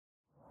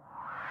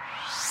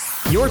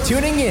You're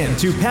tuning in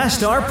to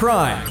Past Our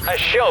Prime, a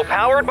show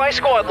powered by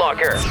Squad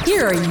Locker.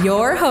 Here are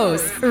your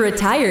hosts,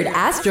 retired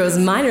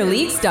Astros minor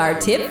league star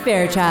Tip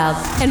Fairchild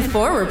and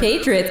former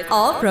Patriots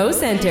All-Pro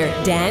center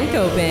Dan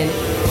Copen.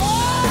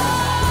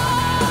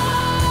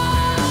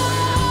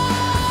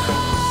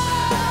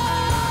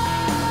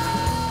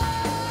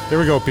 Here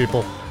we go,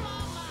 people.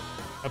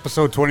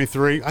 Episode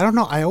 23. I don't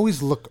know. I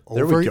always look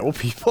over. There we go,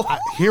 people.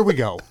 Here we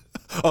go.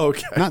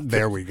 Okay. Not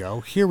there we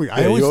go. Here we go.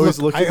 Yeah,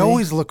 I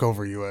always look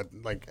over you at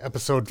like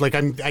episode. Like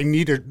I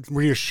need a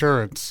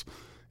reassurance.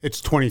 It's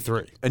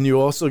 23. And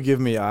you also give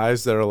me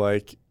eyes that are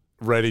like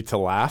ready to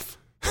laugh.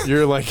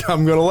 You're like,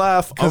 I'm gonna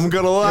laugh. I'm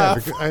gonna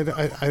laugh.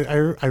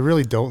 Yeah, I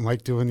really don't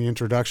like doing the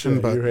introduction,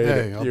 but you hate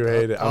hey, it. You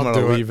hate it. I'm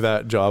gonna leave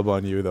that job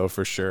on you though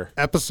for sure.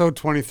 Episode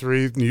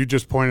 23. You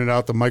just pointed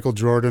out the Michael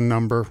Jordan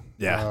number.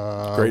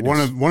 Yeah,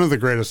 one of the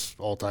greatest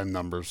all time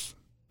numbers.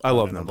 I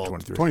love number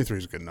 23. 23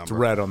 is a good number. It's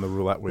red on the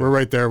roulette wheel. We're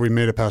right there. We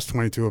made it past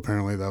 22.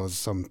 Apparently, that was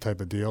some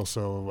type of deal.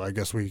 So I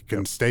guess we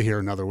can stay here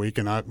another week.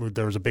 And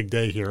there was a big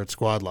day here at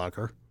Squad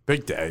Locker.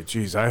 Big day.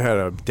 Jeez, I had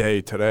a day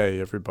today,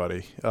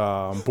 everybody.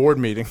 Board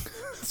meeting.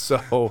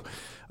 So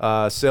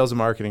sales and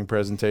marketing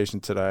presentation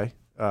today.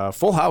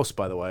 Full house,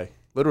 by the way.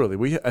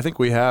 Literally. I think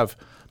we have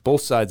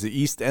both sides, the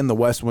east and the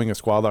west wing of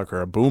Squad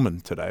Locker are booming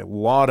today. A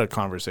lot of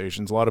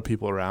conversations, a lot of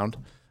people around.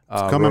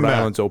 Rhode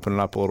Island's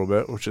opening up a little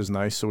bit, which is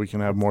nice, so we can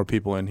have more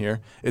people in here.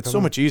 It's so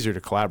much easier to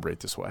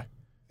collaborate this way.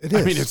 It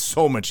is. I mean, it's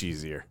so much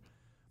easier.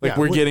 Like,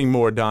 we're getting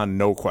more done,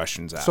 no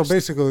questions asked. So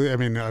basically, I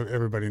mean,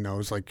 everybody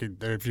knows, like,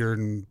 if you're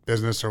in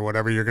business or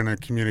whatever, you're going to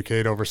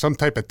communicate over some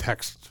type of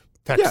text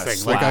thing,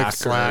 like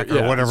Slack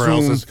or whatever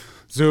Zoom. else is.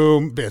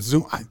 Zoom. Yeah,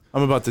 Zoom.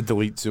 I'm about to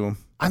delete Zoom.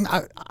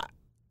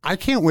 I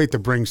can't wait to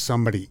bring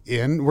somebody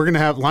in. We're going to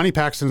have Lonnie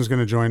Paxton is going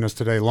to join us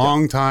today.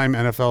 Long-time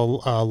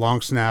NFL long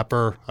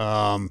snapper.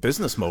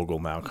 Business mogul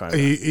now, kind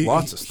of.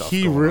 Lots of stuff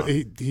going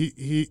on.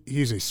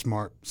 He's a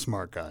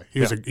smart guy. He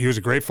was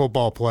a great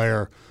football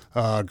player,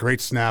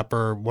 great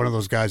snapper, one of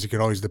those guys you could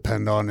always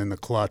depend on in the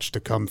clutch to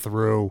come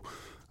through.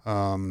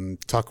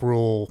 Tuck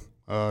rule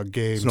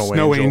game,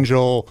 Snow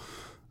Angel,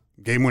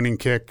 game-winning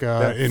kick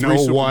in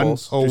 01.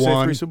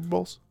 3 Super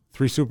Bowls?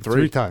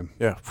 Three times.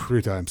 Yeah.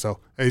 3 times. So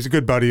he's a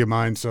good buddy of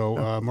mine. So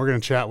we're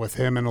going to chat with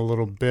him in a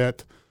little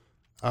bit.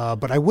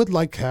 But I would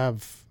like to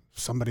have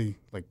somebody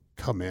like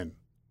come in.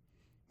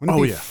 Wouldn't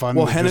it be fun?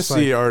 Well,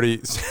 Hennessy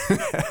already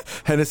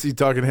Hennessy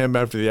talking to him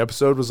after the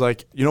episode was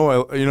like,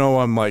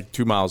 I'm like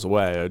 2 miles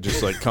away. I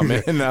just like come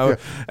in now.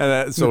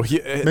 And so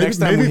next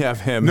time we have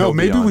him. No,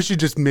 maybe we should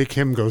just make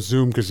him go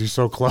Zoom because he's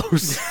so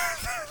close.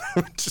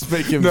 Just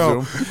make him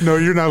Zoom. No,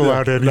 you're not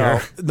allowed in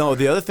here. No,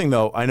 the other thing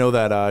though, I know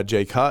that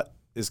Jake Hutt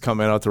is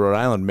coming out to Rhode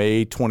Island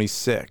May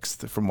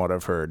 26th, from what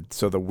I've heard.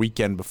 So the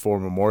weekend before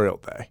Memorial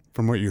Day.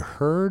 From what you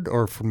heard,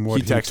 or from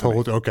what he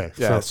told? Me. Okay,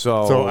 yeah.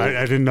 So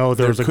I didn't know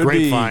there was a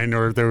grapevine,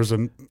 or there was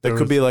a. There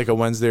could be like a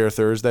Wednesday or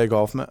Thursday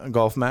golf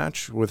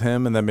match with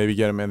him, and then maybe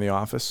get him in the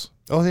office.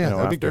 Oh yeah,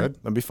 that'd be good.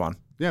 That'd be fun.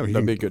 Yeah,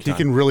 that'd be a good time. He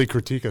can really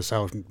critique us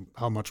how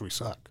much we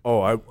suck.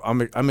 Oh,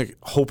 I'm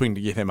hoping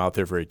to get him out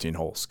there for 18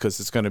 holes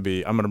because it's going to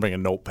be. I'm going to bring a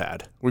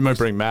notepad. We might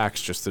bring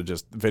Max just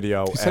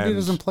video. He said he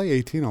doesn't play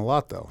 18 a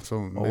lot though,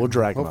 so we'll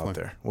drag him out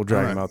there. We'll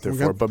drag him out there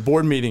for it. But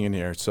board meeting in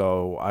here,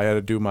 so I had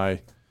to do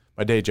my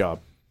day job.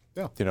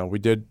 Yeah, we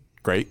did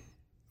great.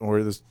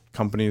 This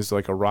company is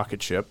like a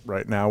rocket ship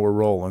right now. We're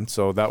rolling,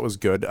 so that was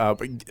good.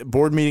 But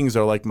board meetings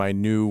are like my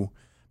new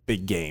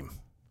big game.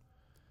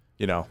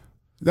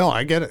 No,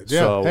 I get it. Yeah.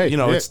 So,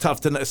 it's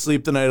tough to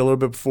sleep the night a little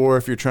bit before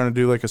if you're trying to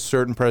do like a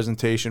certain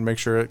presentation, make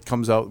sure it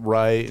comes out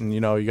right. And,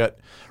 you got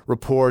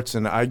reports,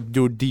 and I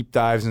do deep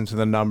dives into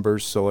the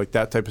numbers. So, like,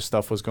 that type of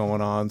stuff was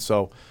going on.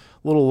 So,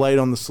 a little light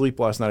on the sleep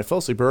last night. I fell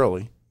asleep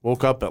early.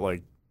 Woke up at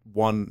like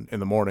 1 in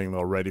the morning,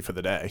 though, ready for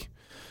the day.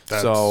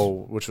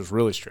 Which was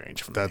really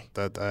strange for me.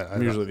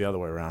 I'm usually the other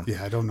way around.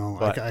 Yeah, I don't know.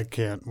 I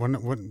can't. When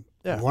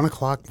 1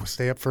 o'clock,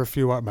 stay up for a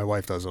few hours. My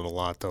wife does it a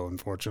lot, though,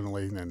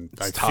 unfortunately, and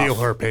I feel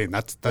her pain.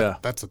 That's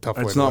a tough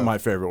way. It's not my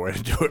favorite way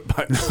to do it,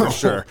 but for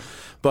sure.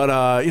 But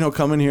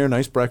come in here,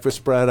 nice breakfast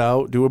spread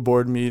out, do a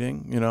board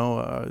meeting.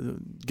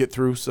 Get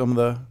through some of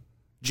the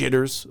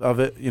jitters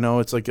of it.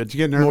 It's like do you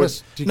get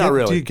nervous? Not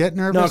really. Do you get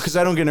nervous? No, because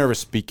I don't get nervous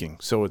speaking,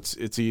 so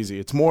it's easy.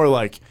 It's more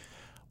like,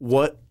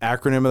 what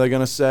acronym are they going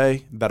to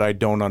say that I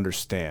don't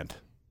understand?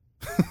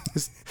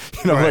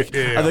 Are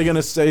they going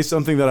to say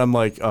something that I'm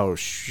like, oh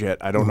shit,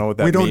 I don't know what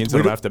that means. I'm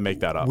going to have to make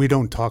that up. We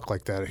don't talk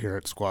like that here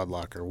at Squad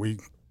Locker. We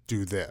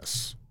do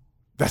this.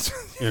 That's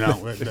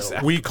exactly.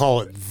 We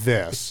call it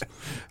this.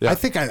 Yeah. I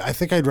think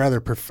I'd rather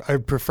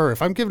prefer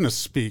if I'm given a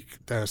speech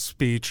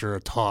or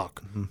a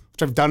talk,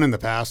 which I've done in the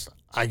past.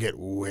 I get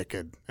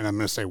wicked, and I'm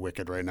going to say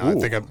wicked right now.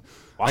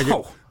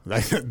 Ooh.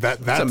 That's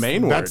a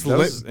Maine word.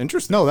 That's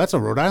interesting. No, that's a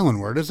Rhode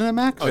Island word, isn't it,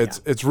 Max? Oh,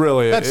 it's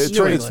really it's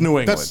New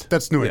England.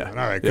 That's New England.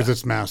 All right, because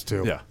it's Mass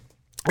too. Yeah,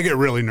 I get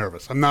really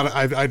nervous. I'm not.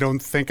 I don't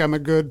think I'm a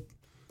good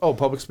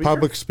public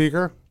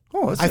speaker.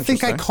 Oh, that's I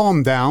think I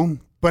calm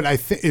down, but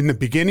in the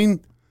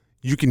beginning,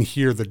 you can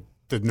hear the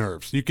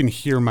nerves. You can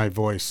hear my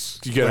voice.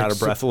 You get out of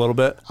breath a little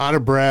bit. Out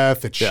of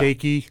breath. It's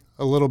shaky.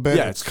 a little bit.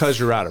 Yeah, it's because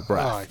you're out of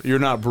breath. You're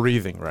not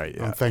breathing right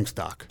yet. Thanks,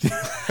 Doc.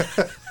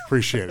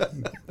 Appreciate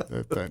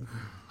it.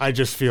 I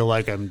just feel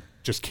like I'm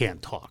just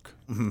can't talk.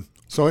 Mm-hmm.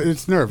 So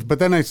it's nerves. But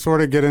then I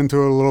sort of get into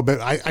it a little bit.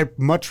 I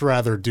much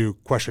rather do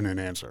question and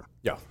answer.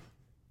 Yeah.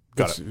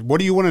 Got it. What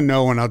do you want to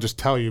know? And I'll just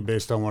tell you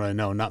based on what I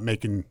know, not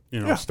making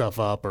stuff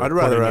up. Or I'd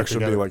rather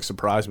actually be like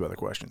surprised by the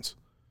questions.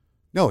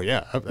 No,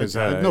 yeah. I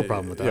have no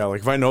problem with that. Yeah,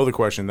 like if I know the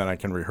question, then I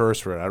can rehearse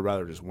for it. I'd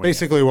rather just wing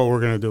Basically what we're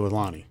going to do with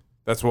Lonnie.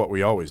 That's what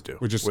we always do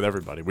with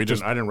everybody. I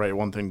didn't write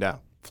one thing down.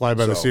 Fly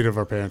by the seat of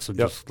our pants and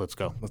just let's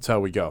go. That's how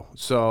we go.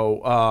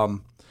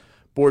 So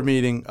board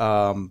meeting,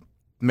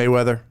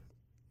 Mayweather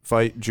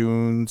fight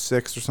June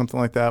 6th or something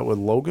like that with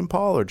Logan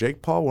Paul or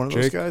Jake Paul, one of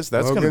those guys.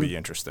 That's going to be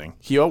interesting.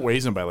 He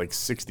outweighs him by like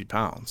 60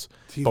 pounds.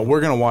 But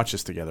we're going to watch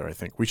this together, I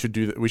think. We should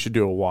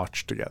do a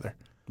watch together.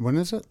 When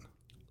is it?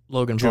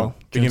 Logan Paul.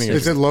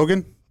 Is it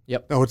Logan?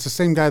 Yep. Oh, it's the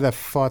same guy that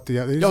fought the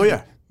other. Oh,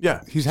 yeah.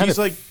 Yeah. He's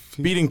like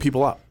beating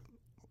people up.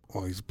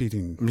 Well, he's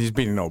beating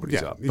nobody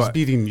up. He's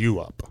beating you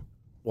up.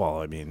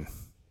 Well, I mean,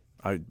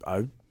 I'd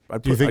go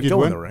win?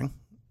 in the ring.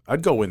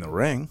 I'd go in the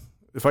ring.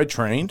 If I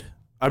trained,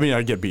 I mean,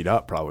 I'd get beat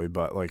up probably,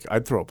 but like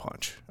I'd throw a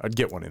punch. I'd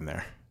get one in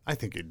there. I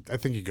think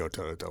you'd go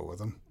toe to toe with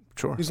him.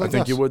 Sure. I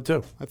think you would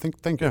too.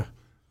 Thank you.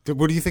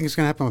 What do you think is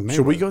going to happen with Mayweather?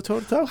 Should we go toe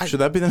to toe?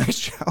 Should that be the next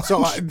challenge?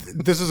 So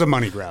this is a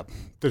money grab.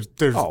 There's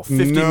 $50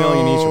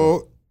 million each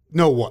of them.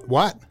 No,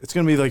 what? It's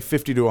going to be like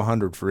 50 to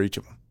 100 for each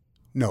of them.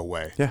 No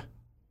way. Yeah.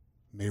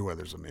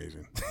 Mayweather's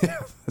amazing.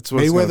 That's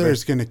what Mayweather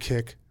is going to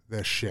kick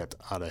the shit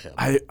out of him.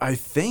 I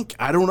think.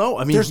 I don't know.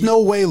 I mean, there's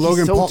no way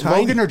Logan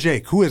or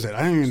Jake. Who is it?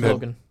 I don't even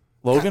know.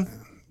 Logan?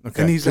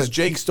 Okay. And because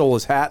Jake stole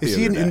his hat. Is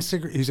he an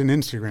Instagram? He's an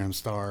Instagram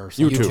star. Or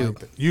something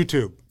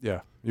YouTube.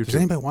 Yeah. YouTube. Does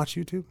anybody watch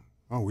YouTube?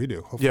 Oh, we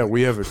do. Hopefully. Yeah,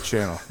 we have a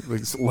channel.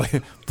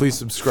 Please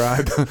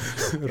subscribe,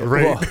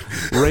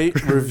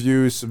 rate,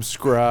 review,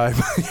 subscribe.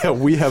 Yeah,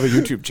 we have a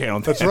YouTube channel.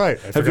 That's right.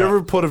 Have you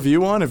ever put a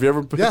view on? Have you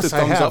ever put the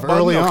thumbs up button?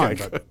 Early on.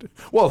 Good.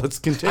 Well, let's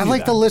continue. I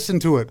like to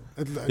listen to it.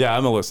 Yeah,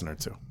 I'm a listener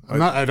too.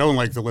 I don't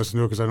like to listen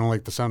to it because I don't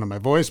like the sound of my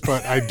voice,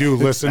 but I do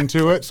listen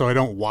to it, so I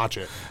don't watch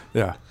it.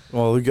 Yeah.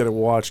 Well, we got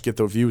to get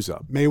the views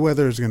up.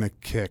 Mayweather is going to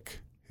kick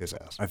his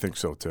ass. I think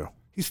so too.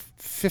 He's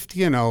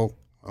 50-0,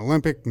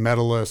 Olympic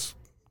medalist.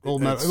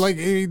 Gold medal. Like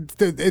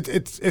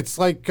it's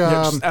like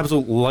just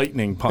absolute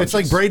lightning punches. It's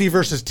like Brady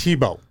versus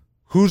Tebow.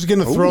 Who's going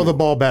to throw the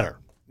ball better?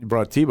 You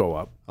brought Tebow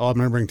up. Oh, I'm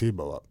going to bring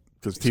Tebow up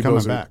because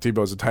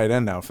Tebow's a tight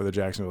end now for the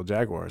Jacksonville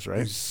Jaguars, right?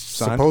 He's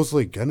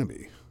supposedly going to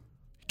be.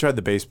 He tried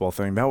the baseball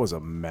thing. That was a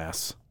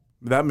mess.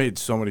 That made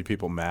so many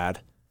people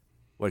mad,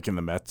 like in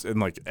the Mets and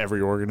like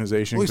every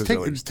organization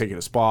because he's taking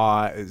a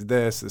spot.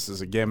 This is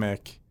a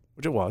gimmick,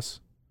 which it was.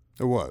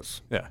 It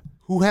was. Yeah.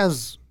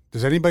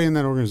 Does anybody in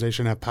that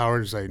organization have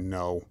power to say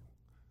no,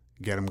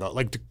 get him go?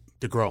 Like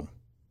DeGrom.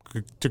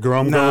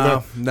 DeGrom go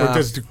there? No. Or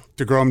does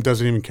DeGrom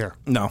doesn't even care?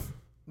 No,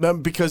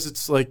 because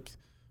it's like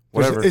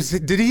whatever.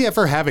 Did he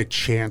ever have a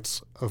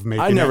chance of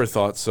making it? I never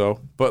thought so.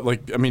 But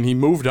like, I mean, he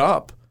moved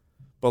up,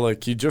 but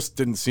like he just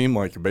didn't seem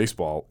like a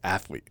baseball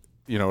athlete.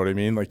 You know what I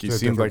mean? Like he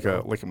seemed like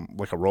a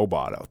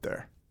robot out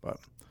there. But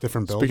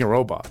different build. Speaking of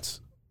robots.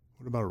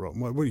 What about a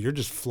robot? What, you're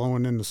just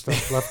flowing into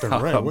stuff left and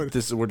right. We're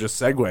just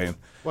segueing.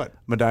 What?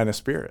 Medina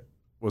Spirit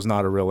was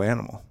not a real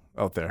animal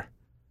out there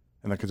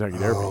in the Kentucky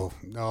Derby. Oh,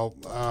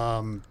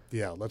 no.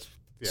 Yeah, let's.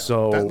 Yeah.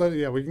 So,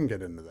 we can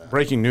get into that.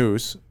 Breaking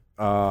news.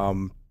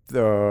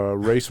 The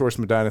racehorse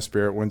Medina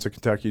Spirit wins a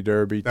Kentucky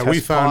Derby. That we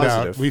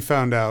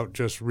found out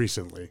just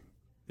recently.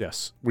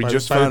 Yes. We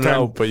just found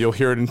out, but you'll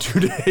hear it in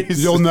 2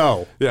 days. You'll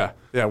know. Yeah.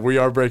 Yeah, we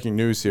are breaking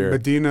news here.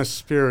 Medina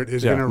Spirit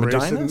is going to race in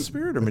Medina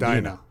Spirit or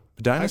Medina?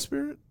 Medina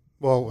Spirit?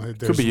 Well,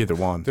 could be either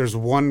one. There's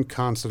one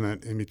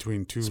consonant in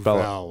between two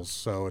vowels,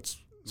 so it's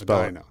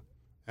Medina.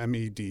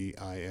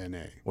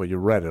 Medina. Well, you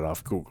read it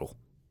off Google,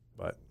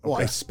 but okay. Well,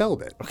 I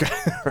spelled it. Okay,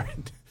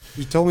 right.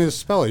 You told me to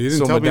spell it. You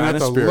didn't tell me not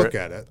to look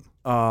at it.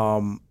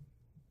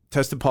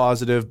 Tested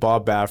positive.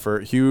 Bob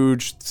Baffert,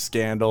 huge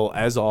scandal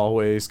as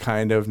always,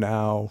 kind of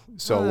now.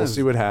 So we'll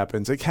see what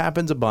happens. It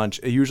happens a bunch.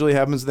 It usually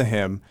happens to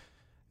him.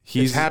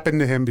 It's happened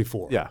to him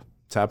before. Yeah,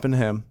 it's happened to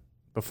him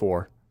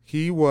before.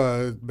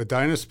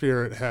 Medina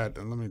Spirit had,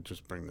 and let me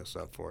just bring this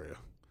up for you,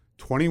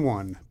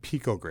 21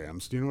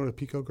 picograms. Do you know what a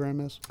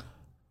picogram is?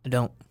 I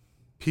don't.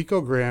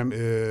 Picogram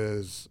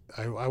is,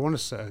 I want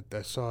to say,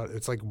 I saw it,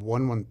 it's like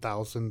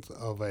 1/1000th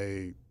of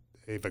a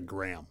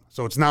gram.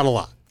 So it's not a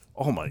lot.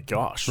 Oh my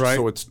gosh. Right?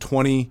 So it's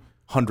 20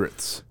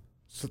 hundredths.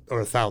 Or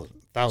 1,000.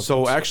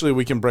 So actually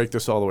we can break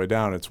this all the way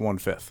down. It's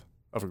 1/5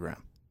 of a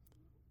gram.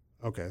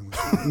 Okay.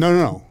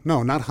 No,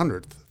 not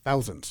hundredth,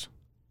 thousands.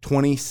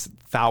 20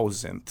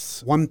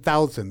 thousandths.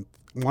 1,000th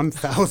right.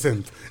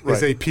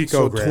 is a picogram.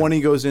 So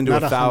 20 goes into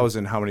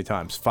 1,000 how many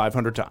times?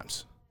 500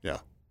 times. Yeah.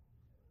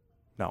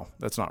 No,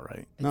 that's not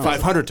right. No.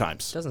 500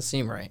 times. Doesn't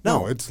seem right.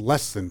 No, it's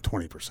less than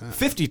 20%.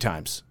 50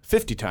 times.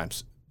 50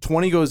 times.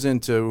 20 goes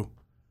into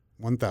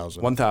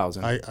 1,000.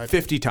 1,000.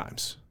 50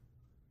 times.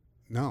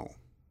 No.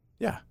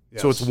 Yeah.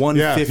 Yes. So it's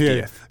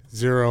 1/50th.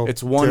 Zero.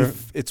 It's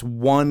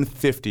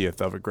 1/50th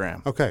of a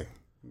gram. Okay.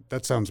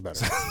 That sounds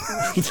better.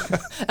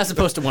 As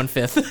opposed to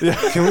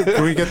 1/5.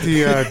 Can we get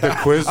the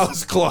quiz? I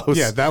was close.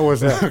 Yeah, that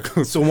was not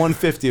close. So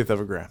 1/50th of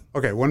a gram.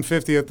 Okay,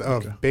 1/50th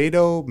of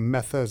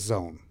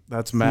betamethasone.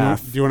 That's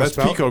math. Do you want to That's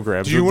spell?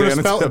 picograms. Do you want to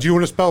spell? Do you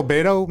want to spell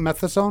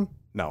betamethasone?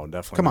 No,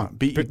 definitely. Come not. on,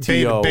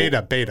 B-E-T-O.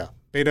 betamethasone.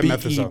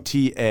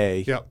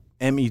 B-E-T-A. Yep.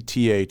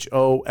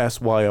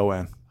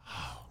 M-E-T-H-O-S-Y-O-N.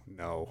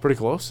 No, Pretty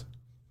close.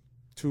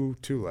 two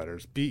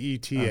letters.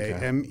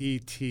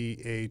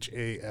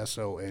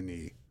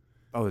 betamethasone.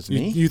 Oh, it's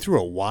me? You threw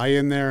a Y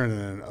in there and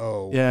an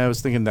O. Yeah, I was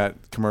thinking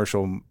that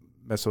commercial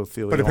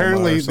mesothelioma But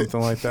apparently, or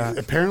something like that.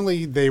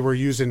 Apparently, they were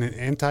using an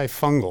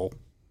antifungal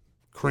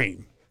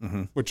cream,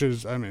 Mm-hmm. which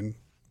is, I mean,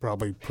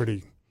 probably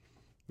pretty.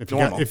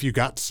 Normal. If you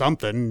got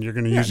something, you're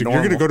going to use it.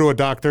 normal. You're going to go to a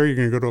doctor. You're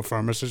going to go to a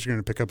pharmacist. You're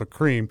going to pick up a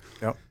cream.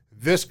 Yep.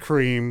 This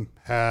cream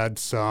had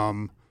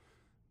some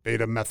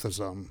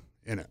betamethasone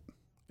in it.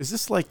 Is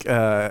this like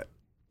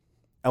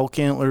elk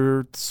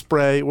antler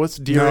spray? What's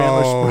deer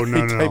antler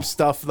spray no. type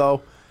stuff,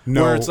 though?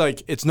 No. Where it's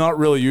like, it's not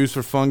really used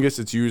for fungus.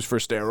 It's used for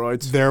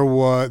steroids. There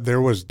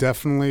was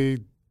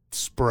definitely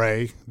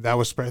spray. That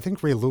was spray. I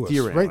think Ray Lewis.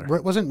 Deer antler.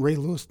 Right, wasn't Ray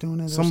Lewis doing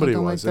it? Or Somebody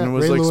something was. like that? And it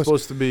was Ray like Lewis.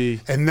 supposed to be.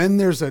 And then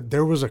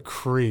there was a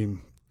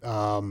cream.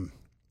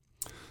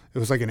 It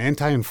was like an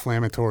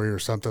anti-inflammatory or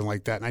something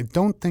like that. And I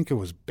don't think it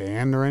was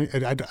banned or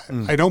anything.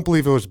 I don't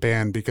believe it was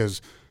banned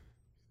because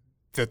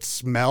that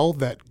smell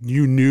that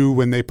you knew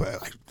when they put. I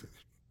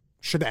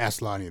should have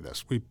asked Lonnie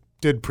this. We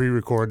did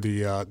pre-record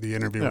the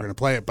interview. We're going to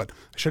play it, but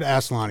I should have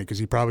asked Lonnie because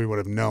he probably would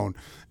have known.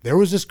 There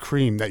was this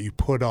cream that you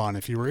put on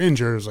if you were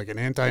injured. It was like an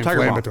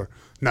anti-inflammatory.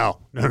 No.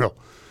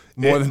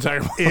 More than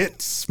Tiger Balm.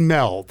 It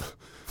smelled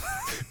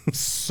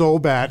so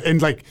bad.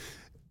 And like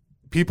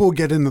people would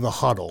get into the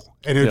huddle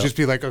and it would just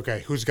be like,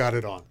 okay, who's got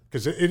it on?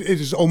 Because it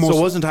is almost. So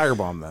it wasn't Tiger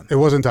Balm then? It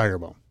wasn't Tiger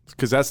Balm.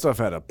 Because that stuff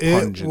had a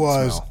pungent It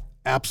was smell.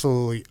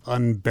 absolutely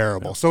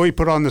unbearable. So he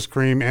put on this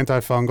cream,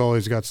 antifungal.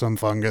 He's got some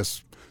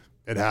fungus.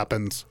 It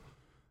happens.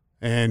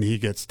 And he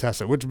gets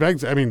tested, which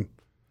begs, I mean,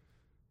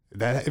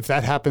 that if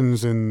that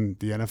happens in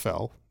the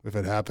NFL, if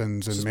it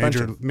happens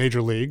in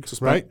major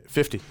leagues, right?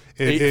 50.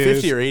 It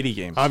 50 is- or 80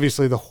 games.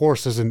 Obviously, the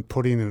horse isn't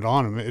putting it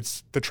on him.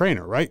 It's the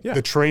trainer, right? Yeah.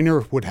 The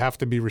trainer would have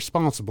to be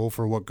responsible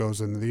for what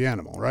goes into the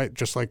animal, right?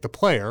 Just like the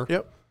player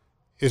Yep.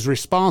 is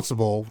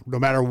responsible no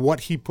matter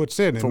what he puts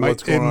in. For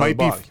what's going on in the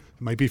body. It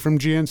might be from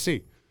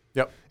GNC.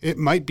 Yep. It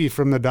might be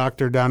from the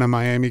doctor down in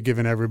Miami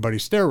giving everybody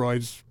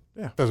steroids.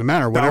 Yeah. Doesn't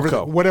matter.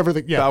 Balco.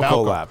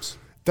 Balco Labs.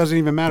 Doesn't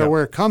even matter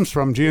where it comes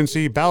from.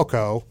 GNC,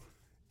 Balco,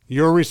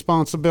 your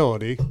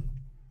responsibility.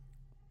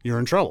 You're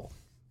in trouble.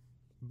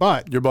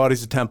 But Your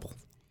body's a temple.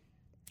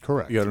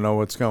 correct. You got to know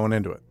what's going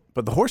into it.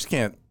 But the horse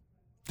can't.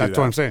 That's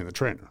what I'm saying. The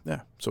trainer.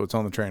 Yeah. So it's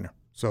on the trainer.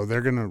 So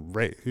they're gonna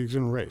race. He's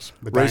gonna race.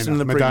 Racing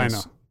the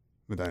Preakness.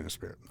 Medina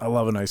Spirit. I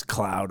love a nice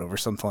cloud over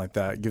something like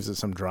that. It gives it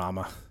some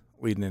drama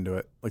leading into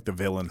it, like the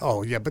villain.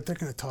 Oh yeah, but they're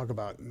gonna talk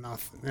about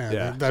nothing.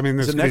 Yeah. I mean,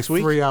 Is this it next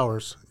week? 3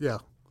 hours. Yeah.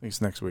 I think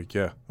it's next week.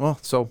 Yeah. Well,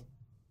 so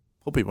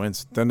hope he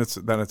wins. Then it's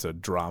a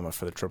drama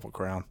for the Triple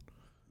Crown.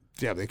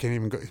 Yeah, they can't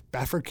even go.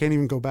 Baffert can't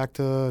even go back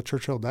to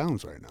Churchill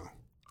Downs right now.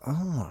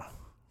 Oh.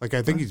 Like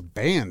I think he's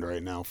banned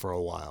right now for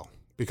a while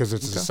because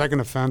it's a second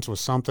offense with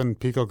something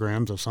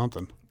picograms of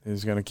something.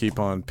 He's going to keep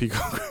on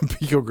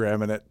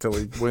picogramming it till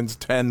he wins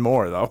 10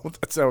 more, though.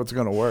 That's how it's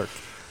going to work.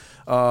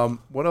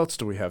 What else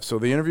do we have? So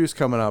the interview's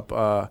coming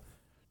up.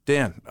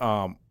 Dan,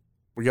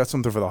 we got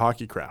something for the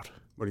hockey crowd.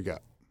 What do you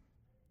got?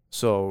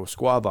 So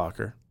Squad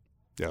Locker,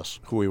 Yes.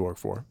 who we work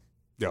for,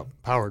 Yeah.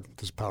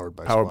 This is powered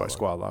by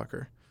Squad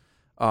Locker.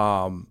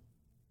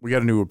 We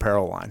got a new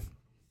apparel line.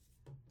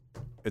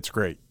 It's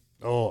great.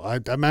 Oh,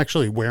 I'm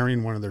actually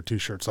wearing one of their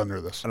T-shirts under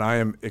this. And I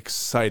am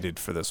excited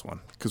for this one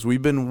because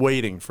we've been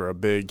waiting for a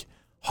big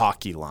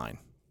hockey line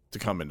to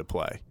come into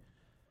play.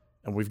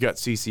 And we've got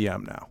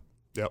CCM now.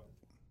 Yep.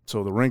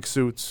 So the rink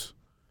suits,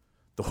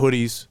 the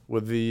hoodies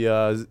with the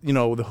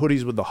the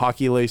hoodies with the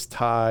hockey lace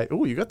tie.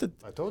 Oh, you got the.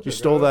 I told you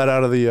stole that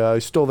out of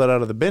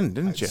the bin,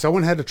 didn't you?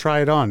 Someone had to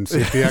try it on, see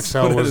if the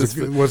XL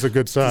was a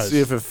good size. See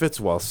if it fits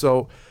well.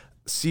 So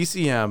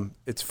CCM,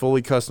 it's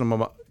fully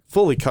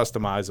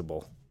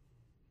customizable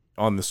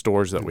on the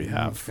stores that we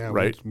have, Yeah,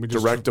 right? We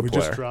just, Direct to we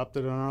player. just dropped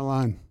it on our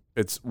line.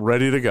 It's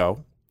ready to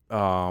go.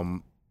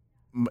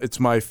 It's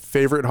my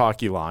favorite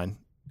hockey line,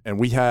 and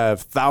we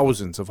have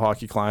thousands of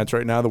hockey clients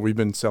right now that we've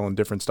been selling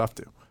different stuff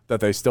to that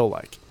they still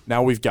like.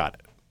 Now we've got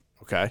it,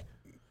 okay?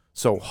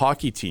 So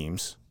hockey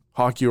teams,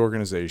 hockey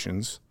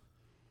organizations,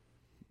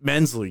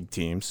 men's league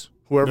teams,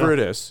 whoever it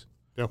is,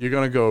 you're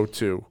going to go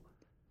to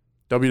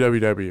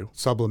www.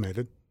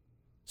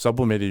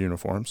 Sublimated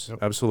uniforms,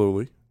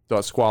 absolutely,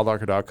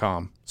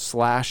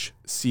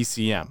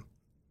 .squadlocker.com/CCM.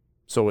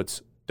 So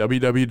it's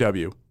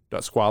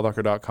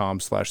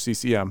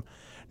www.squadlocker.com/CCM.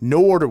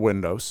 No order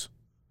windows.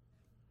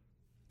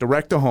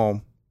 Direct to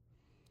home,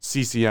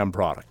 CCM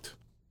product.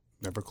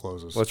 Never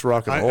closes. Let's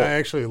rock and roll. I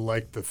actually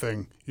like the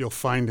thing. You'll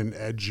find an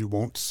edge you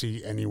won't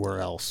see anywhere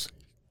else.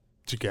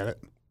 Did you get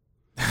it?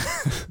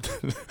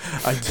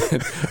 I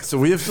did. So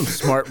we have some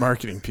smart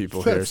marketing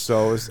people here.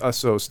 So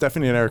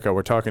Stephanie and Erica,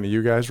 we're talking to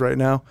you guys right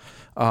now.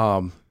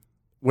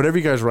 Whatever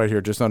you guys write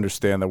here, just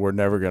understand that we're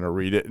never going to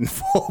read it in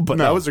full. But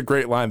that was a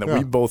great line that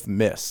we both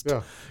missed.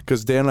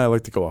 Because Dan and I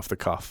like to go off the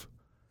cuff.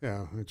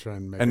 Yeah, I try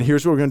and make And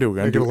here's what we're going to do. We're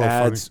going to do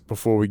ads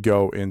before we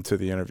go into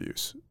the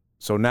interviews.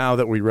 So now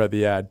that we read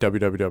the ad,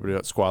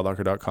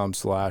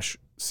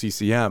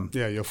 www.squadlocker.com/CCM.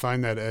 Yeah, you'll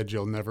find that edge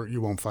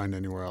you won't find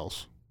anywhere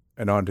else.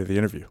 And on to the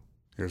interview.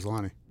 Here's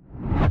Lonnie.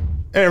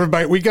 Hey,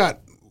 everybody, we got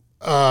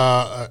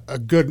a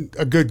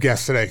good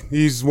guest today.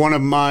 He's one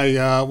of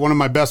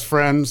my best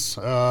friends.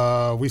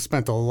 We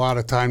spent a lot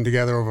of time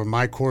together over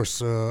my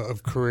course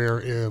of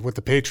career with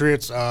the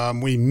Patriots.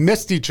 We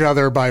missed each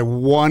other by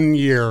 1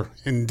 year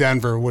in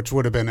Denver, which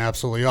would have been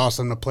absolutely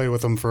awesome to play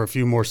with him for a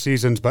few more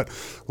seasons. But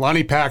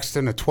Lonnie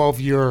Paxton, a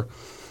 12-year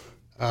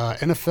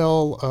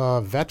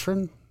NFL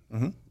veteran,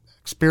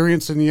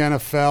 experience in the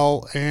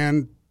NFL,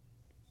 and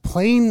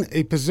playing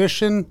a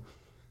position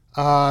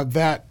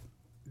that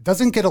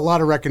doesn't get a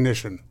lot of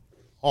recognition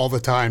all the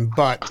time,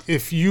 but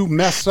if you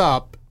mess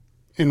up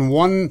in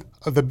one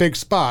of the big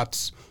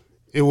spots,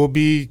 it'll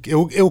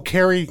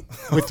carry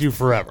with you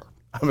forever.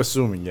 I'm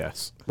assuming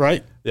yes.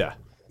 Right? Yeah.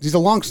 He's a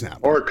long snapper.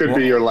 Or it could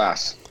be your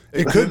last.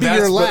 It could be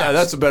your last.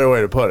 That's a better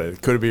way to put it.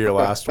 It could be your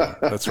last one.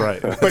 That's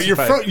right. But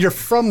you're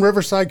from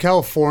Riverside,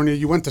 California.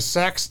 You went to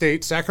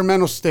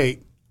Sacramento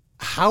State.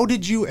 How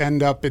did you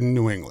end up in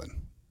New England?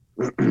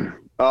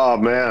 Oh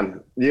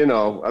man,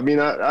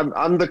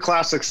 I'm the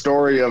classic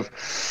story of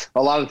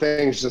a lot of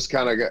things just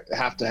kind of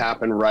have to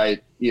happen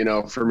right,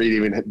 for me to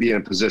even be in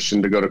a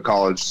position to go to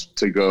college,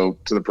 to go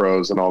to the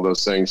pros and all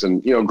those things.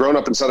 And, growing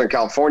up in Southern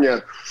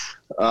California,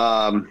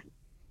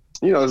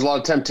 there's a lot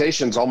of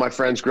temptations. All my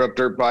friends grew up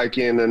dirt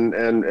biking and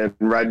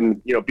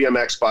riding,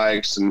 BMX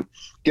bikes and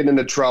getting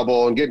into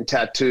trouble and getting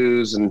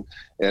tattoos and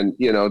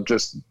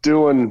just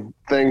doing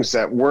things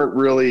that weren't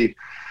really,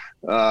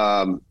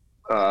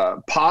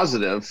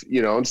 positive,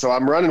 and so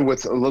I'm running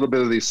with a little bit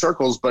of these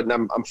circles, but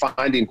I'm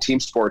finding team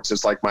sports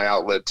as like my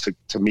outlet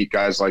to meet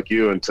guys like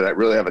you and to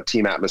really have a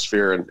team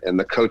atmosphere, and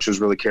the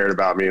coaches really cared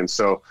about me. And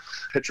so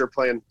pitcher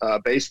playing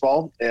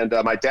baseball, and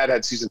my dad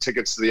had season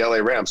tickets to the LA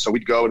Rams, so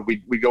we'd go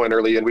in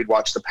early and we'd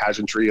watch the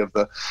pageantry of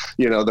the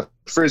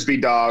Frisbee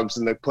dogs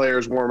and the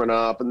players warming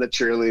up and the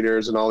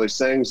cheerleaders and all these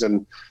things.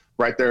 And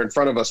right there in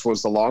front of us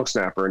was the long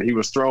snapper, and he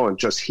was throwing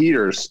just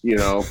heaters,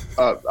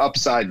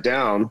 upside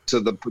down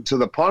to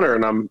the punter.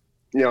 And I'm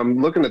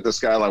looking at this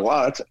guy like,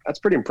 wow, that's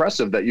pretty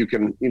impressive that you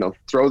can,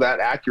 throw that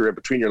accurate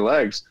between your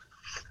legs.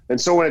 And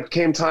so when it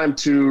came time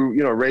to,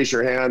 raise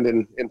your hand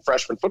in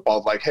freshman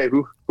football, like, hey,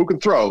 who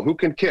can throw, who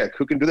can kick,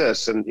 who can do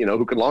this, and,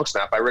 who can long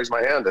snap, I raised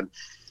my hand, and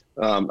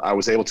I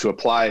was able to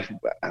apply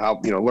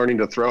how, learning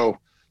to throw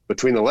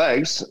between the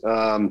legs.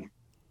 And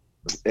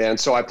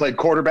so I played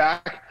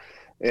quarterback.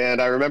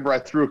 And I remember I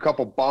threw a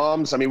couple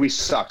bombs. I mean, we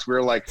sucked. We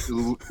were like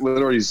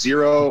literally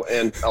 0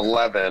 and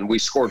 11. We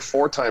scored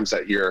 4 times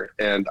that year,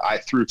 and I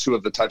threw 2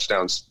 of the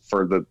touchdowns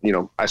for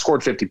I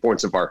scored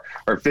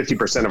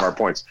 50% of our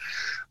points.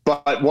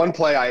 But one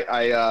play,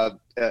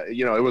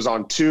 it was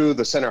on 2,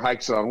 the center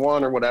hikes it on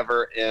 1 or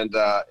whatever, and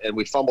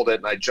we fumbled it,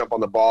 and I jumped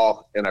on the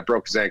ball, and I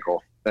broke his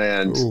ankle.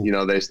 And,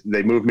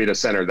 they moved me to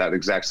center that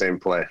exact same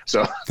play.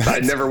 So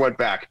I never went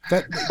back.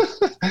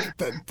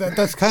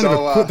 That's kind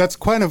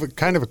of a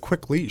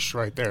quick leash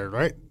right there,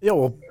 right? Yeah.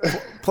 Well,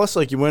 plus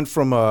like you went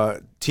from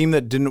a team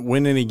that didn't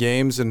win any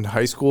games in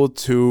high school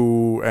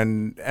to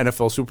an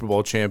NFL Super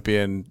Bowl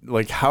champion.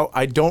 Like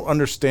I don't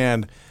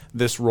understand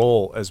this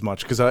role as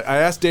much, because I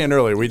asked Dan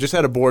earlier. We just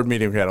had a board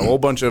meeting. We had a whole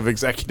bunch of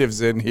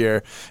executives in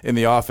here in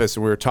the office,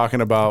 and we were talking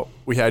about,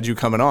 we had you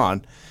coming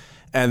on.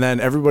 And then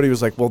everybody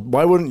was like, well,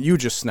 why wouldn't you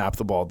just snap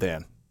the ball,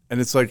 Dan? And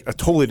it's like a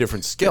totally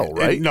different skill,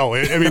 right? No,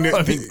 I mean,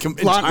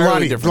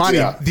 entirely different.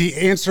 Lonnie, the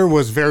answer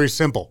was very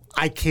simple.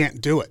 I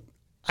can't do it.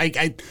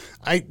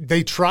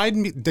 They tried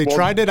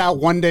it out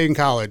one day in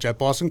college at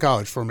Boston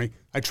College for me.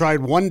 I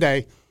tried one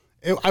day.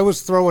 I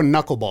was throwing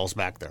knuckleballs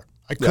back there.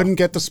 I couldn't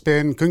get the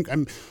spin.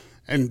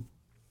 And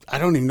I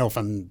don't even know if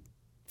I'm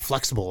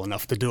flexible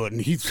enough to do it,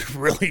 and he's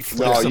really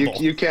flexible. No,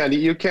 you can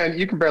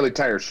barely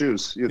tie your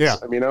shoes.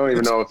 I mean, I don't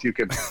even know if you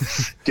could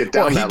get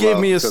down. Well, he gave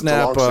me a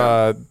snap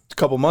a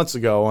couple months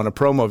ago on a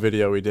promo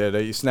video we did.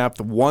 He snapped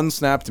one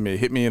snap to me,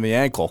 hit me in the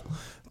ankle.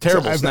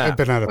 Terrible snap. I've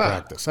been out of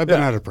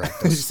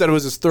practice. He said it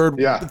was his third.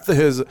 Yeah.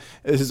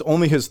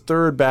 Only his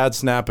third bad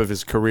snap of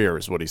his career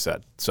is what he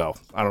said. So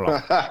I don't know.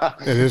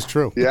 It is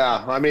true.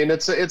 Yeah, I mean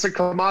it's a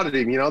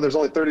commodity. There's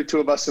only 32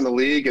 of us in the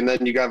league, and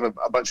then you got a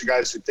bunch of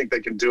guys who think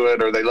they can do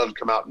it, or they love to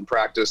come out and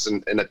practice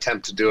and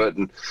attempt to do it.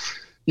 And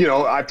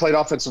I played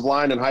offensive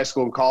line in high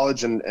school and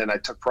college, and I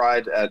took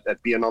pride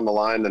at being on the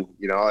line. And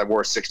I wore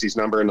a 60s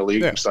number in the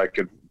league, so I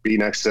could be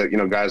next to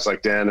guys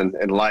like Dan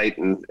and Light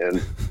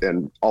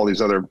and all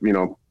these other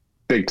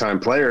big time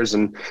players.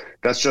 And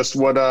that's just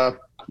what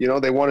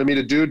they wanted me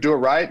to do it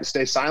right and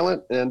stay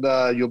silent, and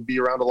you'll be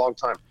around a long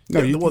time.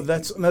 Well,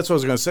 that's what I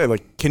was going to say.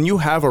 Like, can you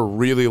have a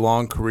really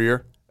long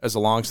career as a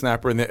long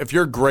snapper? And if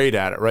you're great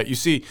at it, right? You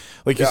see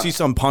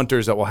some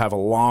punters that will have a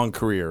long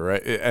career,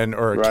 right?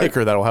 Or a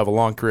kicker that will have a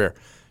long career.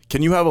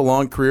 Can you have a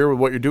long career with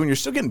what you're doing? You're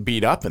still getting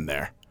beat up in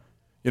there.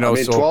 You know,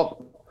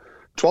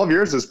 12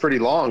 years is pretty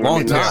long.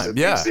 Time,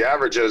 yeah. The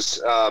average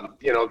is,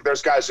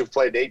 there's guys who've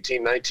played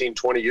 18, 19,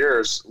 20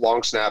 years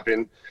long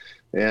snapping.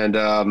 And,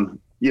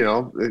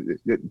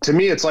 to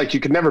me, it's like you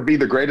could never be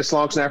the greatest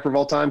long snapper of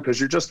all time because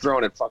you're just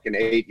throwing it fucking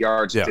 8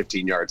 yards,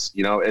 15 yards.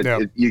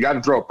 You got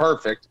to throw it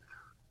perfect.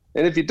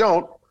 And if you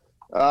don't,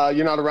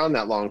 you're not around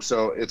that long.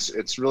 So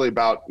it's really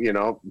about,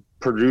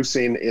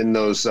 producing in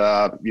those,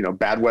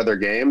 bad weather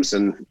games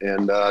and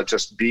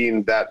just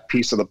being that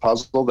piece of the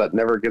puzzle that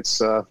never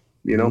gets,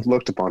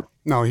 looked upon.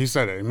 No, he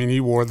said it. I mean, he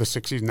wore the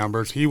 60s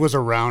numbers. He was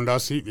around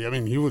us.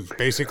 He was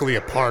basically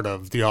a part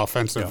of the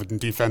offensive and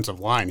defensive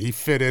line. He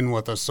fit in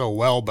with us so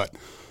well. But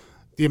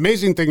the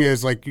amazing thing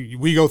is, like,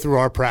 we go through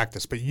our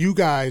practice, but you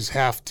guys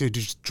have to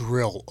just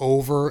drill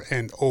over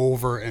and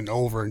over and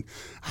over. And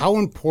how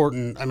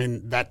important,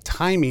 that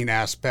timing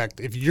aspect,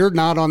 if you're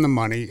not on the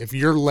money, if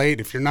you're late,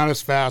 if you're not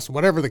as fast,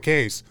 whatever the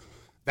case,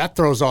 that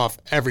throws off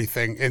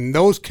everything. And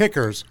those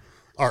kickers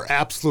are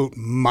absolute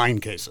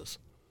mind cases.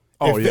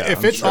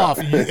 If it's off,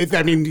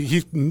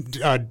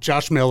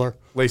 Josh Miller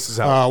laces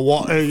out.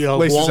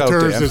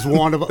 Walters is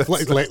one of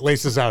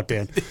laces out,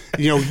 Dan.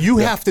 You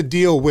have to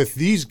deal with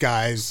these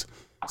guys,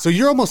 so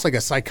you're almost like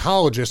a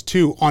psychologist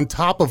too, on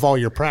top of all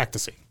your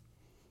practicing.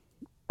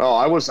 Oh,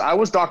 I was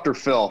Dr.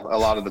 Phil a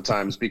lot of the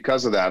times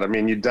because of that. I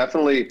mean, you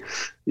definitely,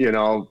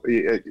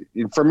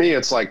 for me,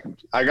 it's like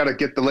I got to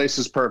get the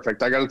laces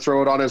perfect. I got to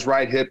throw it on his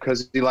right hip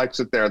because he likes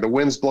it there. The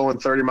wind's blowing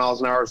 30 miles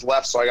an hour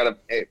left, so I got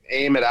to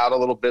aim it out a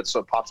little bit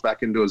so it pops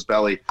back into his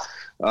belly.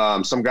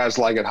 Some guys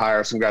like it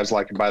higher. Some guys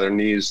like it by their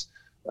knees.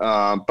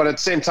 But at the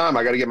same time,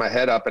 I got to get my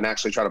head up and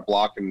actually try to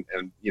block and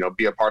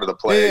be a part of the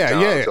play.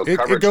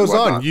 It goes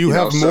on. You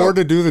have more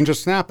to do than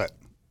just snap it.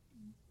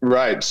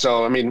 Right.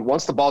 So,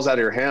 once the ball's out of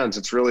your hands,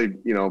 it's really,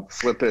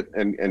 flip it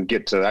and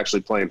get to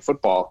actually playing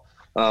football.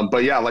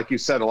 But yeah, like you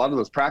said, a lot of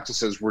those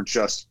practices were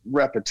just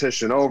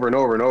repetition over and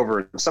over and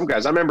over. And some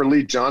guys, I remember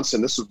Lee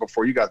Johnson, this was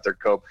before you got there,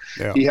 Cope.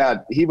 Yeah.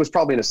 He was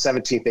probably in his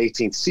 17th,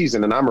 18th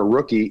season, and I'm a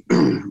rookie.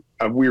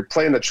 We were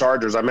playing the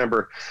Chargers. I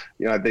remember,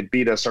 they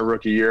beat us our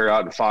rookie year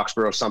out in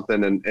Foxborough or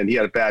something, and he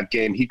had a bad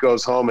game. He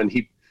goes home and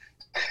he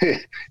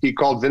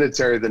called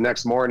Vinatieri the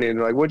next morning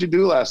and like, "What'd you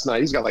do last night?"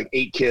 He's got like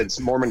 8 kids,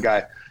 Mormon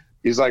guy.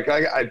 He's like,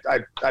 I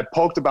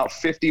poked about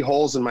 50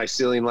 holes in my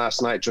ceiling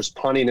last night just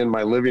punting in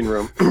my living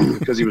room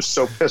because he was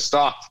so pissed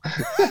off.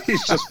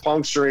 He's just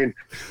puncturing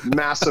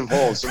massive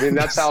holes.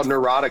 That's how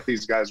neurotic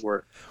these guys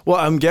were. Well,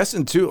 I'm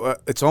guessing, too,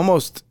 it's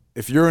almost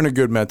if you're in a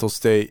good mental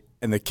state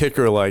and the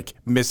kicker,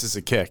 misses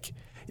a kick,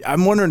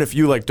 I'm wondering if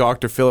you,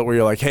 Dr. Phil, where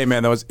you're like, hey,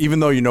 man, that was, even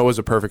though it was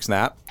a perfect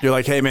snap, you're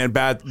like, hey, man,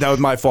 that was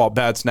my fault,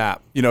 bad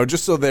snap.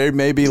 Just so they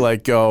maybe,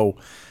 go,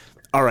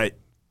 all right,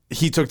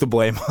 he took the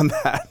blame on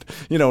that,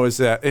 is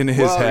that in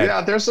his head?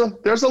 Yeah, there's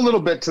a little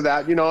bit to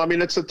that.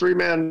 It's a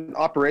 3-man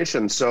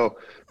operation. So,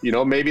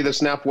 maybe the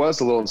snap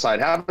was a little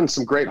inside. Having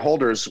some great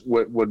holders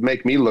would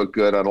make me look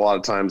good at a lot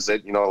of times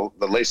that,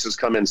 the laces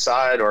come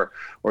inside or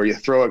you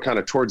throw it kind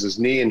of towards his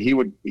knee and he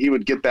would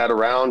get that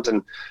around.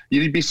 And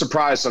you'd be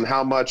surprised on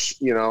how much,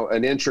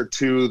 an inch or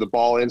two, the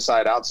ball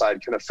inside,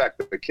 outside can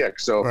affect the kick.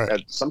 So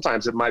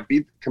sometimes it might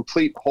be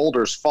complete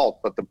holder's fault,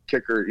 but the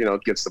kicker,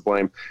 gets the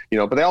blame,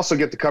 but they also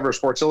get to cover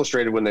Sports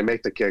Illustrated when they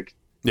make the kick.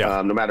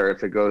 Yeah. No matter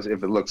if it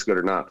looks good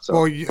or not.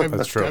 So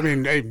that's true.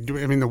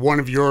 The one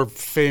of your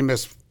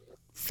famous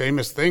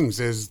things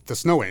is the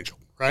Snow Angel,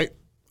 right?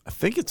 I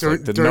think it's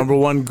the number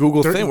one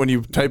Google thing when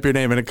you type your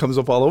name and it comes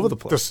up all over the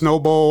place. The Snow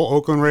Bowl,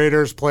 Oakland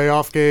Raiders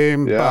playoff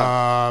game.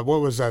 Yeah.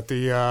 What was that?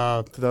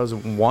 The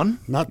 2001?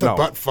 Not the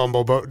butt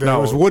fumble, but it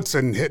was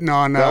Woodson hitting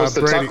on that was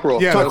the Brady. Tuck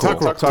rule. Yeah,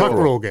 the Tuck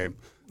rule game.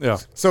 Yeah.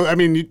 So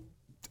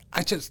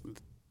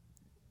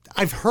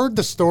I've heard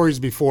the stories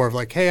before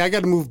of hey, I got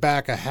to move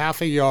back a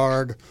half a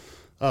yard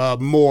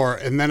more,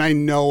 and then I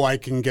know I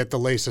can get the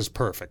laces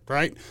perfect,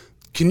 right?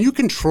 Can you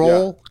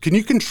control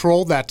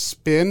that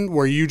spin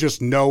where you just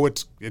know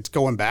it's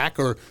going back,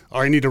 or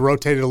I need to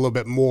rotate it a little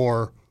bit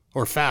more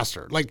or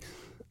faster?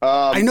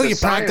 I know you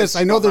practice.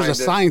 I know there's a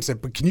science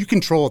but can you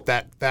control it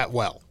that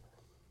well?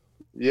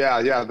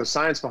 Yeah. The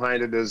science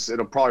behind it is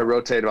it'll probably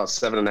rotate about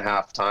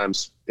 7.5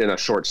 times in a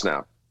short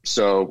snap.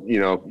 So,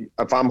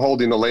 if I'm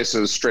holding the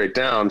laces straight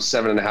down,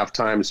 7.5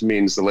 times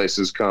means the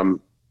laces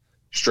come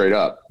straight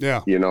up.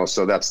 Yeah.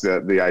 So that's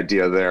the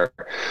idea there.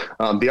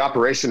 The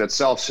operation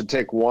itself should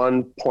take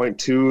 1.2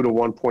 to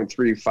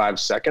 1.35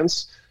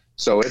 seconds.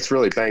 So it's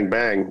really bang,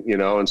 bang,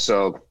 and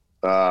so,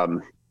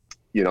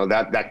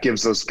 that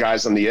gives those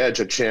guys on the edge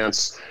a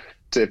chance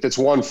to, if it's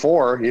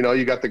 1-4,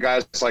 you got the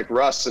guys like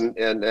Russ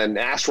and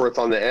Ashworth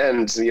on the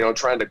ends,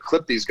 trying to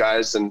clip these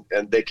guys and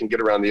they can get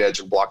around the edge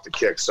and block the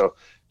kick. So,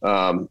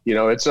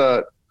 it's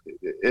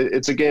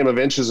a game of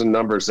inches and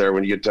numbers there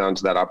when you get down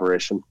to that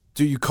operation.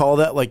 Do you call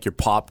that your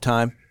pop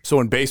time? So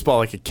in baseball,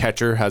 like a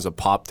catcher has a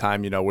pop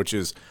time, which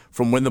is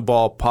from when the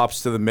ball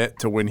pops to the mitt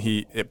to when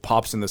it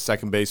pops in the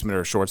second baseman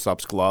or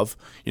shortstop's glove,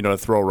 to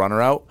throw a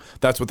runner out.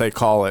 That's what they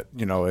call it.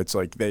 It's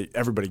like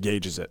everybody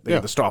gauges it. They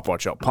get the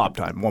stopwatch out, pop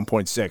time,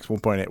 1.6,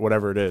 1.8,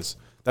 whatever it is.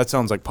 That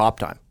sounds like pop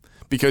time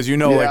because like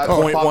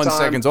 0.1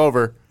 seconds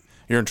over,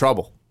 you're in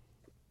trouble.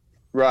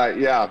 Right.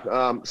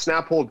 Yeah.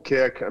 Snap, hold,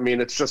 kick. I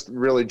mean, it's just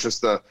really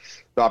just the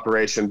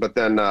operation, but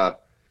then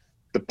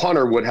the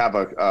punter would have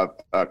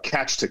a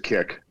catch to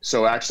kick.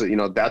 So actually,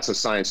 that's a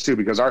science too,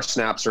 because our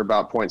snaps are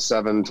about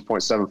 0.7 to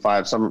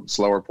 0.75, some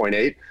slower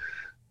 0.8,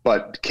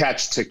 but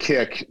catch to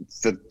kick,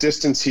 the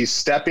distance he's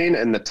stepping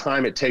and the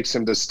time it takes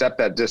him to step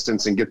that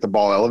distance and get the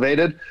ball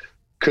elevated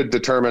could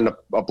determine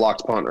a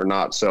blocked punt or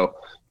not. So,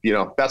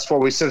 that's what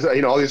we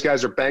said, all these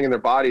guys are banging their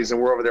bodies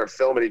and we're over there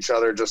filming each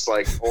other, just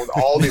like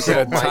all these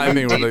little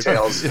minute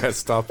details.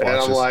 Stop and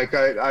I'm like,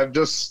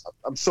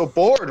 I'm so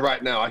bored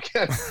right now. I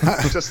can't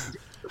just...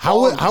 How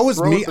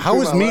was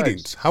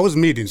meetings? How was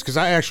meetings? Because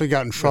I actually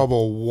got in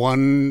trouble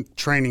one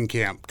training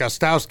camp.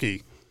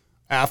 Gostowski,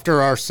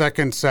 after our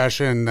second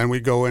session, then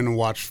we'd go in and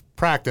watch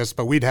practice,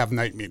 but we'd have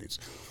night meetings.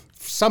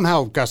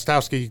 Somehow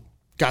Gostowski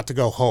got to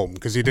go home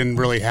because he didn't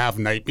really have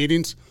night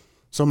meetings.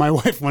 So my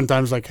wife one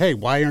time was like, "Hey,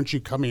 why aren't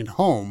you coming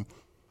home?"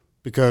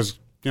 Because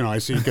I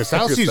see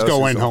Gostowski's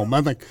going home.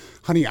 I'm like,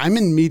 "Honey, I'm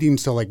in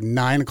meetings till like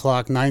 9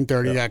 o'clock,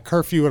 9:30. At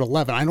curfew at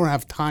 11. I don't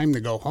have time to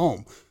go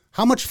home."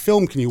 How much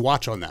film can you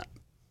watch on that?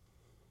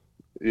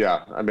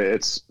 Yeah, I mean,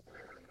 it's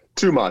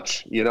too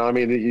much. I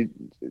mean,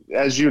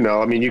 as you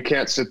know, I mean, you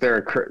can't sit there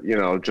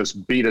and,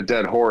 just beat a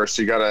dead horse.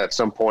 You got to, at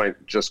some point,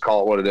 just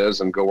call it what it is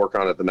and go work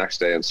on it the next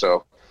day. And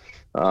so,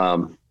 a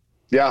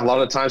lot of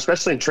the time,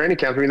 especially in training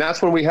camp, I mean,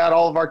 that's when we had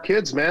all of our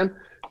kids, man.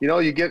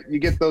 You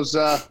get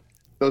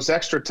those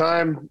extra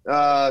time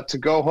to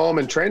go home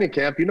in training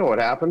camp. You know what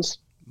happens.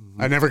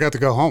 I never got to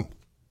go home.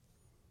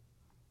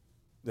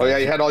 Oh yeah,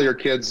 you had all your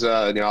kids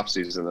in the off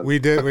season. We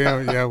did. We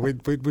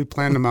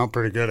planned them out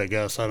pretty good, I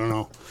guess. I don't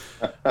know.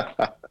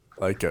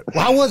 Like it.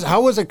 How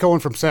was it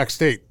going from Sac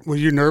State? Were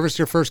you nervous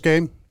your first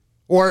game,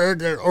 or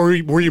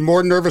were you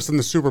more nervous than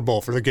the Super Bowl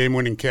for the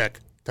game-winning kick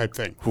type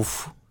thing?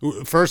 Oof.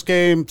 First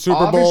game,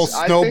 Super Bowl,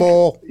 Snow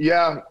Bowl.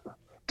 Yeah,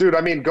 dude. I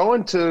mean,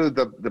 going to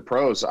the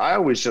pros, I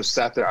always just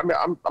sat there. I mean,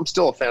 I'm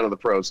still a fan of the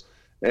pros,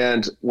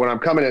 and when I'm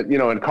coming in,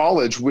 in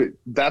college,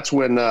 that's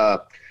when.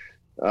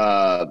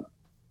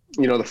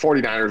 The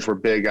 49ers were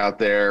big out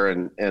there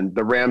and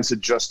the Rams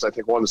had just, I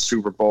think, won the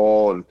Super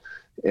Bowl and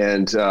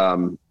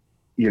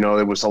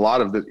it was a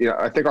lot of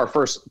I think our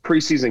first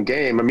preseason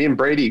game, me and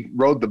Brady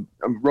rode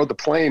the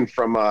plane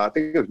from, I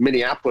think it was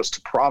Minneapolis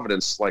to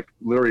Providence, like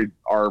literally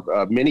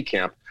our mini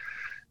camp.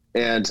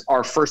 And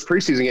our first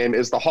preseason game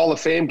is the Hall of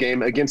Fame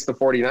game against the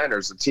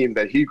 49ers, a team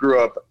that he grew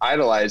up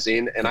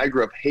idolizing and I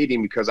grew up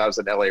hating because I was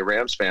an LA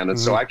Rams fan. And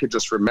so I could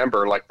just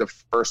remember like the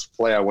first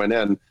play I went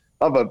in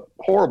of a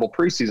horrible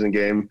preseason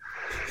game.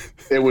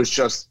 It was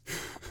just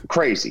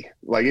crazy.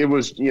 Like it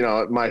was,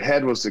 my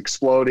head was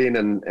exploding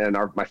and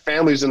my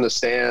family's in the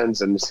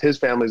stands and his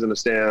family's in the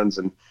stands.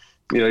 And,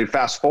 you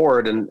fast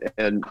forward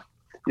and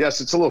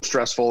yes, it's a little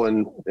stressful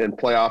in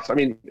playoffs. I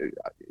mean,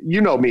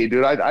 me,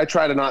 dude, I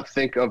try to not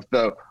think of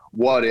the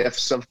what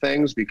ifs of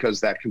things because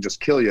that can just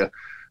kill you.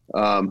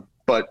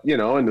 But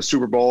in the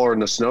Super Bowl or in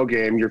the snow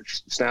game, you're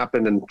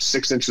snapping in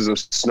 6 inches of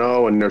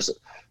snow and there's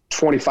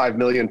 25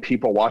 million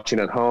people watching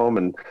at home.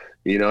 And,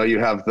 you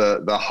have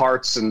the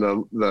hearts and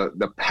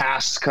the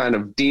past kind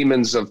of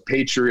demons of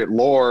Patriot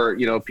lore,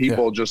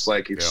 people just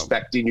like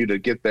expecting you to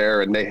get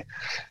there. And I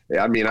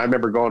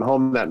remember going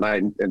home that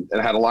night and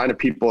I had a line of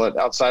people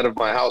outside of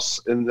my house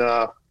in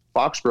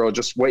Foxborough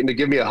just waiting to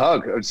give me a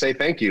hug and say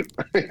thank you.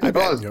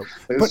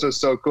 It's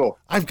just so cool.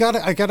 I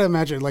gotta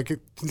imagine like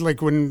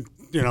when,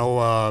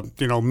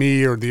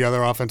 me or the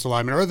other offensive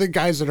linemen or the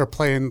guys that are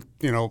playing,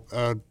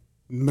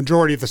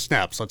 majority of the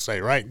snaps, let's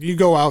say, right? You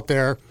go out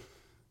there,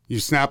 you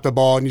snap the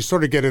ball, and you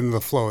sort of get into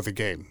the flow of the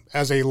game.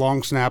 As a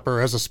long snapper,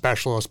 as a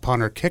specialist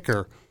punter,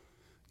 kicker,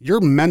 your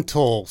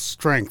mental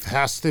strength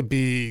has to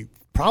be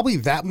probably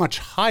that much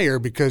higher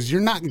because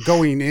you're not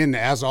going in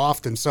as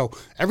often. So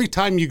every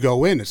time you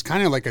go in, it's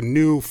kind of like a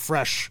new,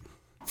 fresh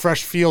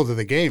feel to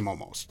the game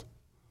almost.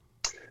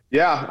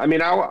 Yeah, I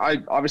mean, I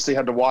obviously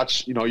had to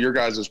watch, your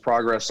guys'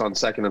 progress on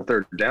second and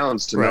third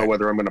downs to know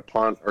whether I'm going to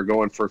punt or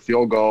go in for a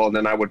field goal, and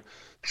then I would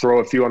throw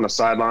a few on the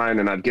sideline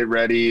and I'd get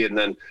ready and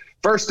then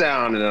first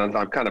down and then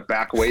I'm kind of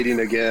back waiting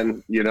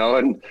again,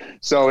 and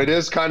so it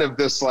is kind of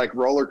this like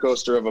roller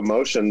coaster of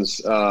emotions.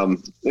 I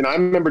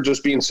remember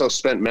just being so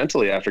spent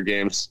mentally after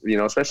games,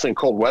 especially in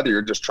cold weather,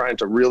 you're just trying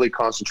to really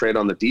concentrate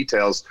on the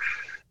details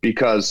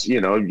because,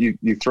 you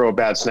throw a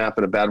bad snap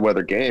in a bad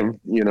weather game,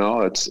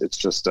 it's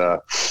just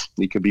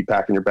you could be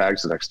packing your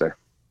bags the next day.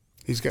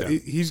 He's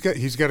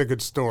got a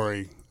good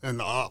story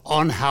and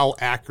on how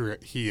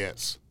accurate he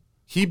is.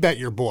 He bet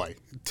your boy.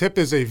 Tip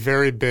is a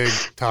very big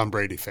Tom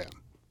Brady fan.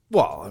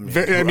 Well, I'm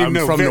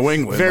from New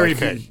England. Very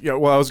big. Yeah.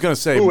 Well, I was going to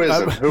say. Who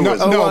isn't?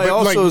 I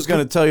also was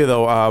going to tell you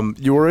though.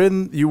 You were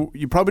in.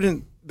 You probably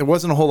didn't. There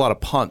wasn't a whole lot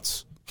of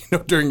punts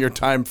during your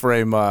time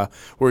frame where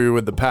you were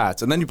with the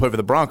Pats, and then you played for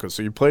the Broncos,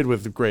 so you played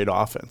with great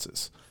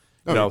offenses.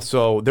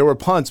 So there were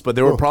punts, but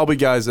there were probably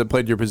guys that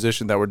played your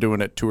position that were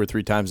doing it 2 or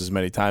 3 times as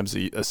many times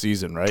a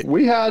season, right?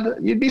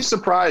 You'd be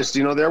surprised.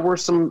 There were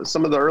some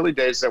of the early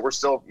days that were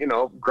still,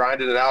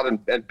 grinding it out.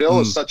 And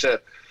Bill is such a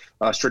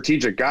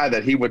strategic guy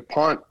that he would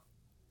punt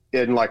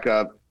in like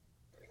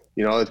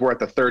we're at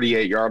the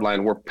 38-yard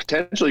line where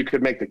potentially you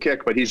could make the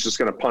kick, but he's just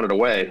going to punt it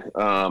away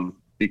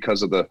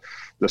because of the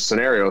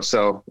scenario.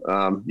 So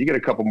you get a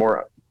couple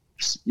more,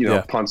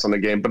 punts on the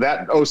game. But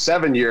that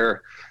 2007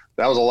 year,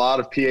 that was a lot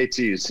of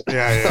PATs.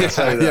 Yeah,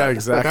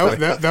 exactly.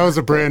 That was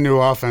a brand new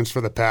offense for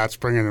the Pats,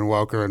 bringing in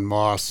Welker and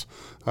Moss.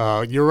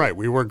 You're right.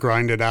 We were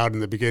grinded out in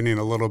the beginning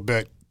a little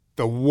bit.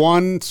 The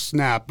one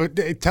snap, but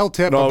tell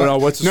Tip.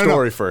 What's the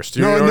story first?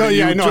 You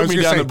took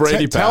me down the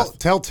Brady path.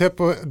 Tell Tip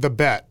the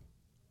bet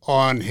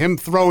on him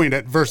throwing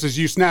it versus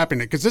you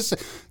snapping it, because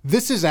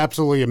this is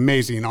absolutely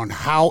amazing on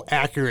how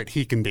accurate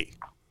he can be.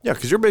 Yeah,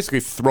 because you're basically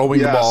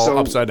throwing the ball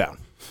upside down.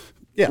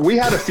 Yeah, we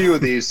had a few of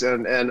these,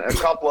 and a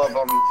couple of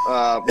them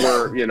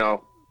were,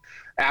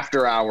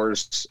 after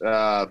hours,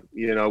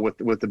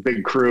 with the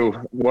big crew.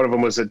 One of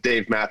them was a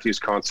Dave Matthews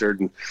concert,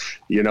 and,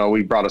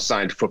 we brought a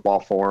signed football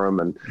for him,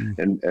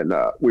 and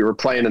we were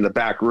playing in the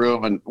back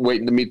room and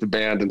waiting to meet the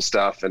band and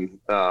stuff. And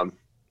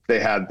they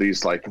had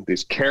these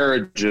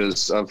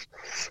carriages of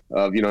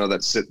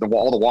that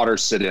all the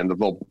waters sit in, the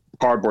little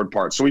cardboard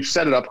part. So we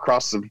set it up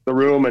across the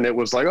room, and it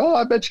was like, oh,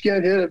 I bet you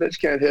can't hit it. I bet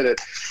you can't hit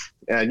it.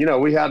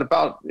 And, we had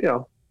about,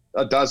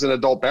 a dozen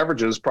adult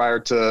beverages prior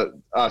to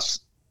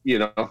us,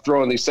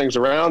 throwing these things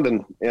around.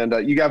 And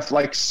you have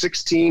like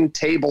 16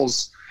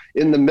 tables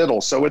in the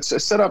middle. So it's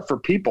set up for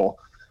people.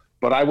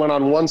 But I went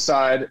on one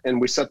side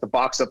and we set the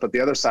box up at the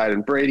other side,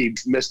 and Brady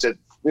missed it,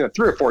 3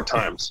 or 4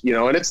 times,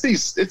 and it's the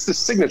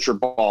signature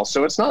ball.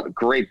 So it's not a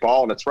great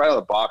ball, and it's right out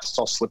of the box. It's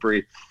all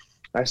slippery.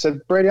 I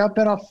said, Brady, I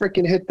bet I'll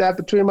freaking hit that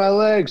between my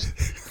legs.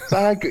 So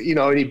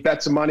and he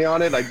bet some money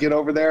on it. I get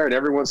over there, and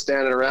everyone's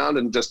standing around,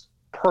 and just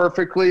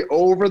perfectly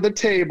over the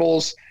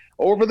tables,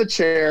 over the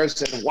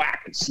chairs, and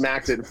whack,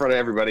 smacked it in front of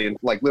everybody. And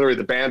literally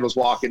the band was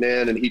walking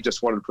in, and he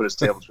just wanted to put his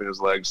tail between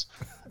his legs.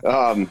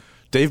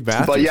 Dave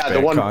Matthews. But yeah,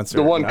 the one nice.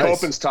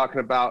 Copen's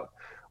talking about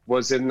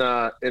was in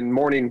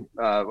morning.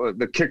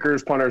 The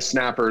kickers, punters,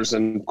 snappers,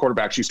 and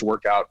quarterbacks used to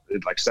work out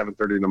at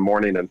 7:30 in the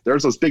morning. And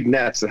there's those big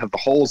nets that have the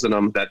holes in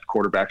them that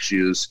quarterbacks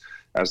use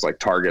as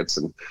targets.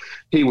 And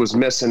he was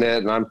missing it,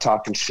 and I'm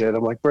talking shit.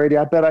 I'm like, Brady,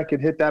 I bet I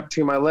could hit that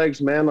between my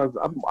legs, man.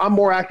 I'm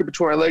more accurate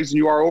between my legs than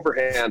you are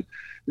overhand.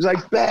 He's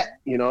like, bet,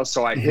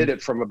 so I hit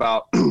it from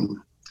about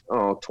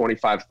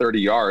 25, 30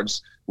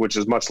 yards, which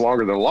is much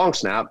longer than a long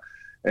snap.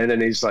 And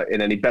then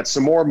he bet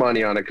some more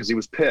money on it because he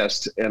was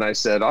pissed. And I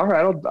said, all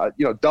right,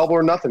 I'll, double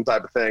or nothing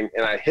type of thing.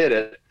 And I hit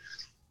it.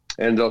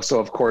 And so,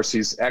 of course,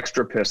 he's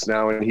extra pissed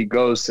now, and he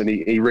goes and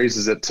he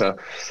raises it to,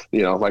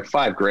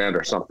 $5,000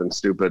 or something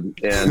stupid.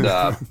 And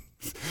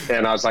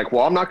and I was like,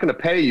 well, I'm not going to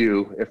pay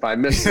you if I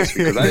miss this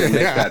because I didn't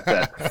make that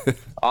bet.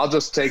 I'll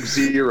just take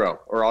 0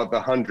 or I'll have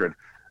 100.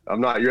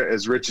 I'm not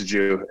as rich as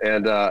you.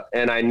 And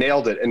I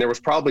nailed it. And there was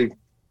probably,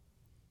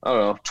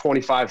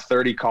 25,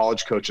 30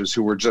 college coaches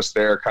who were just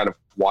there kind of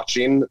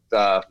watching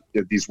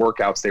these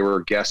workouts. They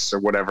were guests or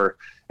whatever.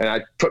 And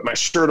I put my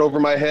shirt over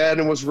my head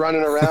and was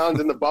running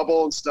around in the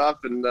bubble and stuff.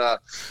 And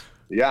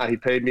he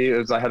paid me.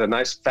 I had a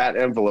nice fat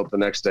envelope the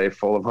next day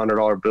full of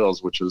 $100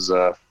 bills, which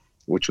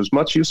was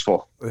much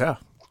useful. Yeah.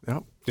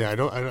 Yep. Yeah, I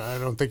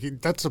don't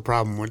think that's the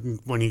problem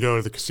when you go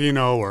to the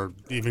casino or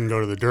even go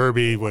to the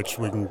Derby, which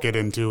we can get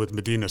into with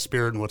Medina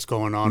Spirit and what's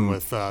going on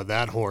with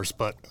that horse.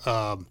 But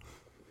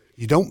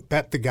you don't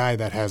bet the guy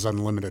that has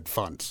unlimited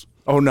funds.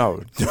 Oh,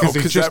 no.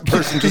 Because that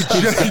person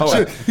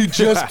he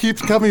just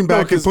keeps coming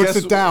back and puts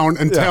it down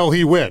until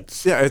he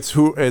wins. Yeah,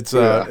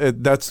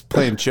 that's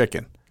playing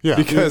chicken. Yeah,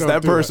 because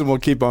that person will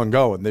keep on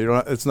going.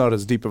 It's not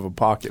as deep of a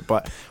pocket.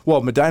 But,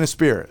 Medina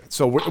Spirit.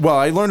 So,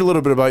 I learned a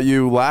little bit about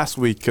you last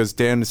week because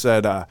Dan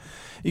said,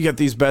 you got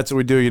these bets that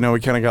we do, we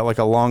kind of got like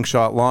a long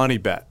shot Lonnie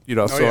bet,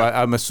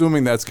 I'm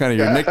assuming that's kind of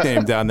your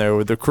nickname down there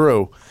with the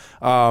crew.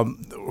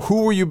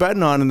 Who were you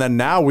betting on? And then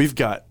now we've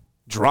got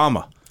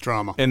drama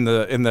in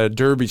the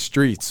Derby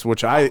streets,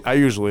 which I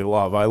usually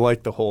love. I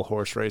like the whole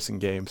horse racing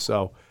game.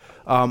 So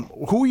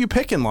who are you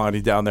picking,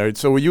 Lonnie, down there?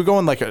 So were you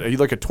going are you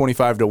like a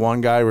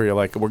 25-1 guy where you're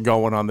like, we're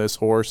going on this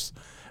horse?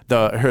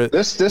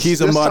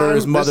 He's a mutter,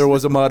 his mother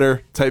was a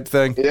mutter type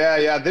thing.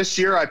 Yeah. This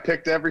year I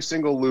picked every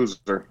single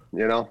loser,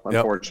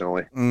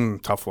 unfortunately.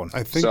 Yep. Tough one.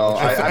 I think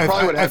I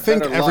probably would have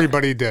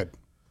everybody did.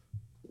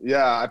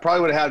 Yeah, I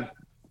probably would have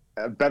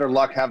had better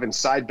luck having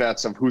side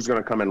bets of who's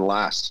going to come in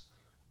last.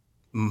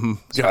 Mm-hmm.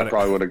 So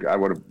I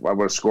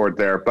would have scored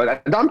there,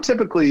 but I'm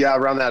typically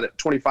around that at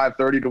 25,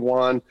 30 to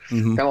 1.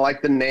 Kind of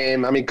like the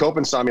name. I mean,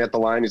 Copen saw me at the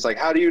line. He's like,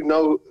 "How do you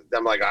know?"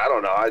 I'm like, "I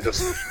don't know.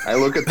 I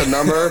look at the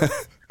number.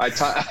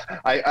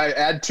 I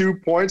add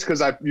 2 points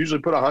because I usually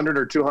put 100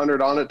 or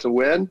 200 on it to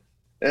win,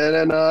 and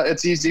then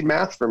it's easy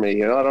math for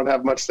me. I don't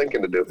have much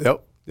thinking to do."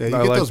 Yep. Yeah, you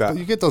I get like those. that.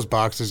 You get those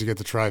boxes. You get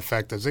the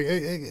trifectas.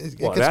 It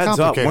Well, it gets adds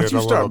up complicated once you a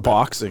little start bit.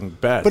 boxing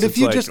bets. But if it's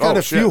you like, just got oh,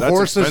 a few shit, that's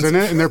horses expensive.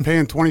 in it and they're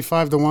paying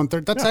 25 to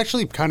 1/3, that's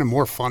actually kind of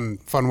more fun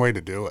way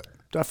to do it.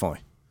 Definitely.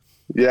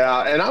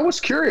 Yeah, and I was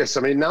curious.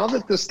 I mean, now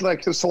that this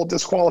whole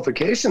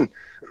disqualification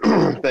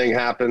thing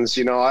happens,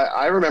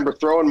 I remember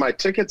throwing my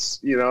tickets,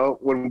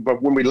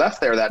 when we left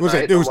there that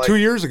night. It was 2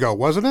 years ago,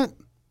 wasn't it?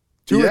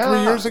 2 or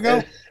 3 years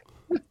ago?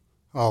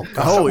 Oh,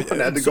 God.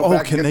 Had to go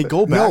back can and they get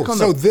go back on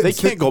the They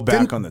can't go back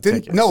didn't- on the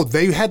didn't- tickets. No,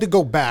 they had to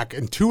go back.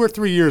 And 2 or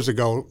 3 years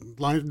ago,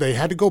 they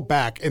had to go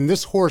back. And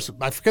this horse,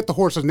 I forget the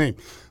horse's name,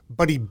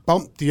 but he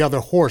bumped the other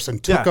horse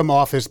and took him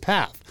off his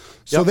path.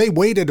 So they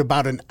waited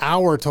about an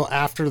hour till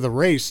after the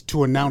race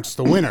to announce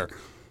the winner.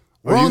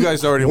 Well, you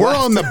guys already We're left.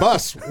 on the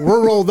bus.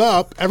 We're rolled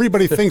up.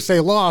 Everybody thinks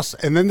they lost.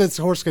 And then this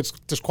horse gets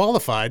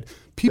disqualified.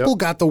 People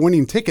got the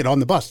winning ticket on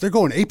the bus. They're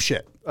going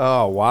apeshit.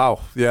 Oh,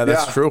 wow. Yeah,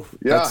 that's Yeah, true.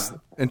 yeah. That's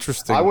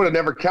interesting. I would have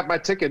never kept my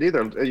ticket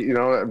either.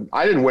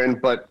 I didn't win,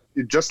 but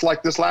just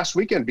like this last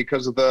weekend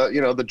because of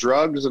the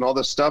drugs and all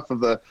this stuff of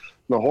the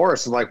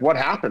horse. And like, what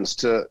happens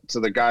to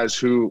the guys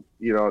who,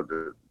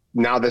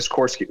 now this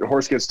horse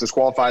gets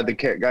disqualified. The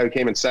guy who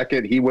came in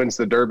second, he wins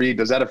the Derby.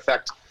 Does that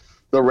affect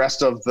the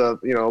rest of the,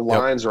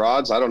 lines or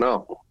odds? I don't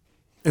know.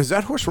 Is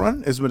that horse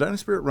run? Is Medina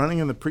Spirit running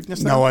in the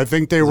Preakness now? No, I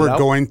think they were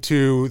going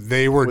to.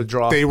 They were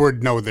Withdraw. They were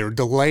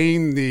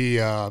delaying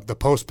the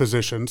post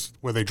positions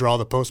where they draw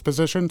the post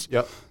positions.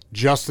 Yep.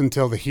 Just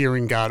until the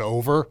hearing got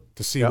over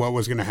to see what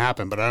was going to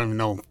happen, but I don't even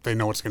know if they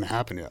know what's going to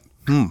happen yet.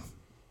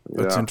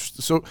 That's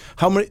interesting. So,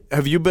 how many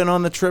have you been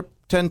on the trip?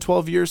 10,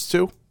 12 years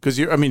too? Because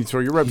you're right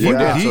before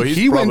Dan. So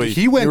he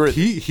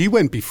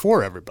went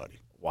before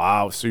everybody.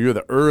 Wow. So you're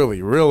the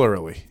real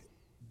early.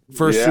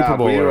 First Super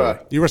Bowl early.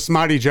 You were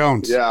Smarty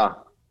Jones. Yeah.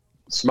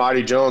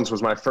 Smarty Jones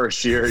was my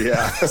first year.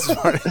 Yeah.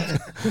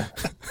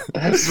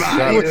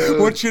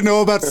 What you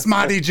know about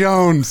Smarty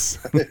Jones?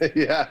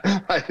 Yeah.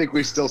 I think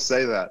we still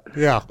say that.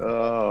 Yeah.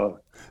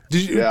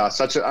 Yeah,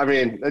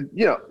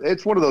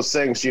 it's one of those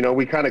things,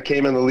 we kind of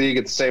came in the league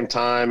at the same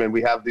time and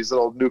we have these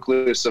little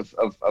nucleus of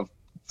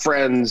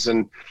friends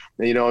and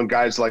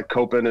guys like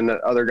Copen and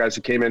other guys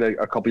who came in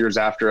a couple years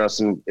after us.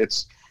 And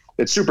it's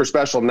super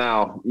special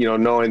now,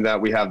 knowing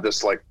that we have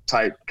this like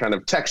tight kind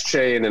of text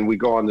chain and we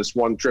go on this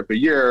one trip a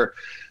year.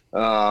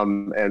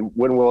 And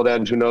when will it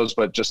end? Who knows?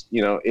 But just,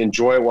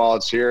 enjoy it while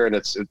it's here. And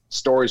it's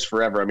stories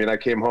forever. I mean, I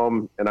came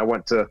home and I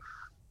went to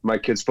my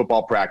kids'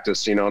 football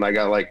practice, and I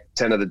got like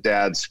 10 of the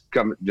dads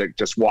come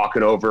just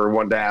walking over,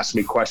 wanted to ask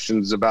me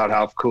questions about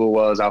how cool it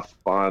was, how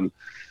fun.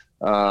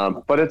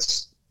 But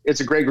it's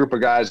a great group of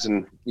guys,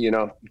 and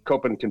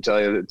Copen can tell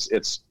you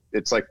it's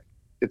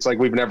like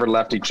we've never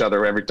left each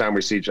other every time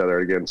we see each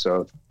other again.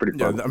 So it's pretty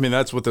fun. Yeah, I mean,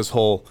 that's what this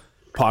whole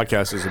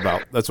podcast is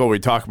about. That's what we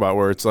talk about,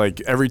 where it's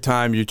like every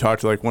time you talk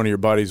to like one of your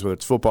buddies, whether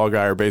it's football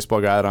guy or baseball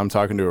guy that I'm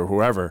talking to or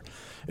whoever,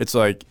 it's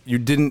like you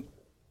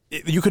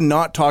could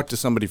not talk to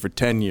somebody for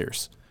 10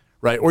 years.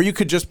 Right, or you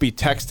could just be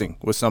texting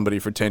with somebody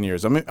for 10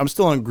 years. I mean, I'm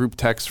still on group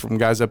texts from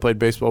guys I played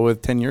baseball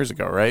with 10 years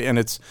ago, right? And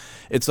it's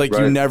like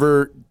you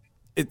never.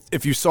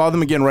 If you saw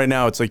them again right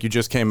now, it's like you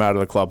just came out of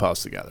the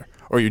clubhouse together,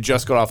 or you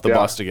just got off the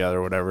bus together,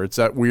 or whatever. It's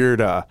that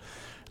weird,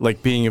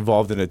 like being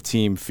involved in a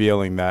team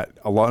feeling that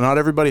not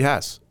everybody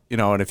has,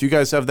 And if you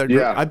guys have that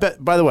group, I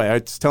bet. By the way, I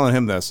was telling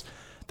him this.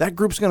 That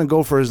group's going to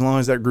go for as long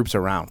as that group's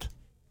around.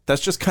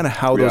 That's just kind of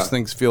how those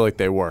things feel like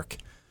they work.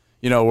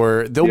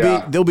 Where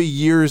there'll be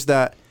years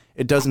that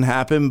it doesn't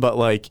happen, but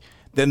like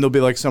then there'll be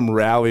like some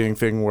rallying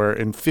thing where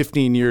in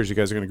 15 years you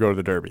guys are going to go to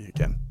the Derby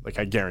again. Like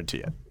I guarantee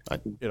it.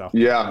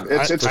 Yeah,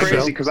 it's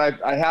crazy because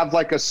I have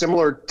like a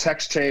similar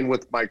text chain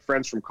with my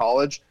friends from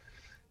college,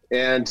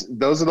 and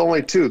those are the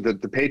only two, the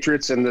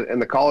Patriots and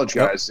the college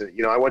guys.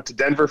 Yep. I went to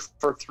Denver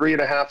for 3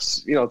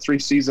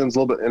 seasons, a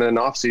little bit in an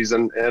off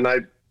season, and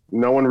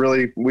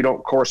we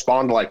don't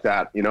correspond like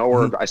that,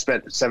 or I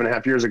spent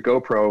 7.5 years at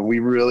GoPro. We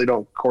really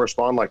don't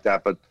correspond like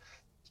that, but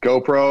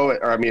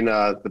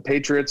the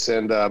Patriots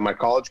and my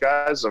college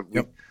guys are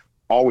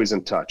always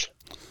in touch.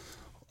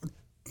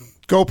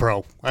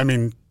 GoPro. I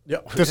mean,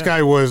 this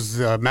guy was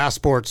Mass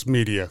Sports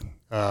Media,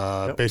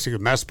 basically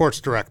Mass Sports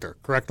Director,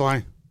 correct,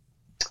 Lonnie?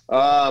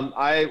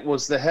 I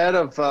was the head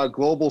of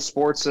global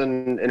sports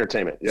and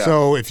entertainment. Yeah.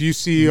 So if you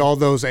see all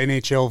those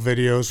NHL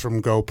videos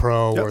from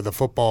GoPro or the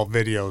football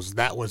videos,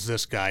 that was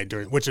this guy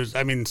doing. Which is,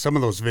 I mean, some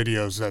of those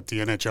videos that the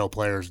NHL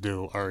players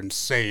do are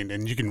insane,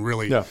 and you can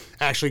really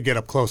actually get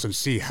up close and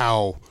see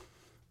how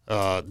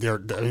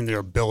their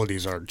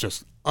abilities are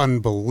just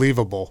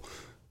unbelievable.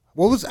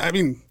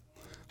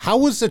 How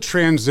was the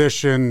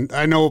transition?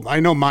 I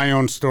know my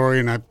own story,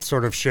 and I've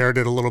sort of shared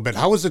it a little bit.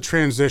 How was the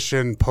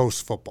transition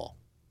post football?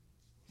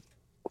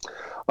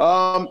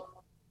 I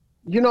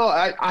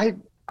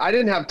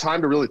didn't have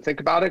time to really think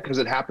about it because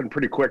it happened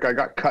pretty quick. I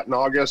got cut in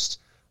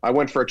August. I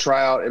went for a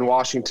tryout in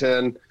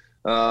Washington.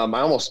 I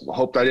almost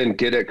hoped I didn't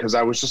get it because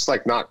I was just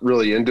like not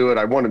really into it.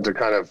 I wanted to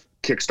kind of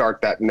kickstart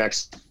that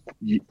next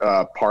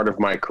part of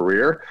my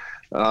career.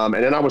 And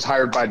then I was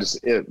hired by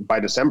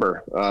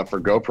December for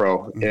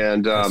GoPro.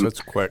 And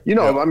that's quick.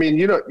 I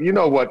mean,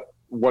 what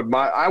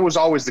I was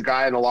always the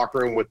guy in the locker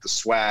room with the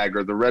swag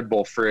or the Red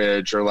Bull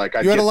fridge, or like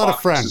you had a lot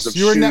of friends.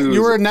 You were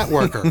a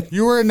networker.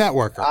 You were a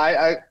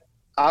networker.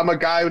 I'm a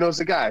guy who knows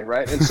a guy,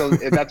 right? And so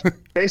that's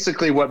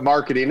basically what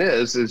marketing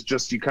is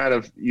just you kind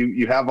of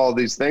you have all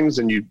these things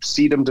and you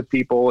seed them to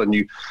people and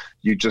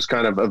you just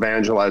kind of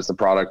evangelize the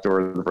product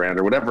or the brand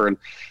or whatever. And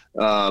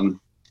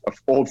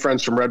old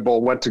friends from Red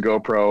Bull went to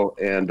GoPro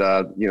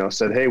and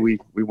said, hey, we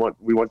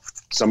want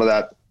some of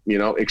that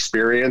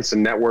experience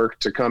and network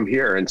to come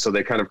here. And so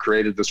they kind of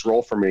created this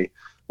role for me,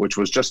 which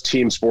was just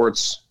team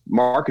sports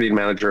marketing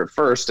manager at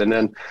first, and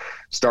then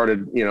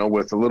started,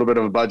 with a little bit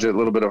of a budget, a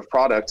little bit of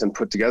product, and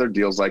put together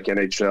deals like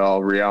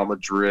NHL, Real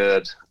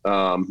Madrid,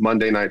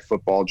 Monday Night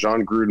Football,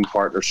 John Gruden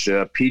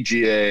partnership,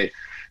 PGA,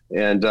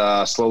 and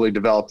slowly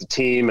developed a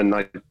team. And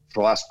for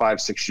the last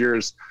 5-6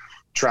 years,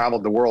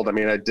 traveled the world. I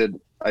mean, I did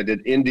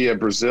India,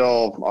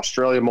 Brazil,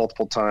 Australia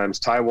multiple times,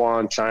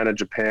 Taiwan, China,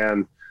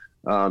 Japan,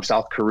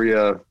 South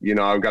Korea.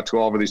 I got to go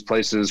all over these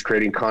places,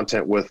 creating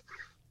content with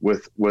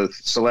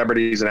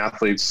celebrities and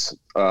athletes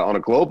on a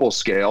global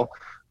scale,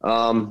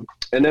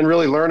 and then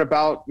really learn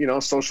about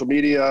social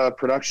media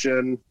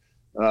production,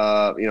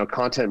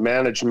 content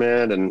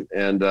management,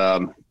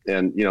 and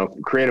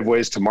creative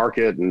ways to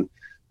market, and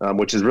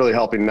which is really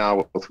helping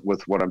now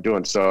with what I'm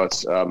doing. So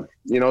it's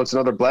it's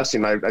another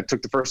blessing. I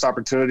took the first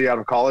opportunity out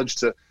of college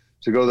to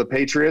go to the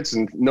Patriots,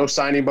 and no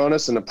signing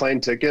bonus and a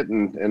plane ticket,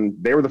 and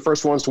they were the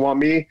first ones to want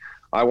me.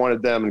 I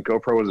wanted them, and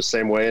GoPro was the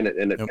same way, and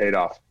it paid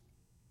off.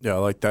 Yeah, I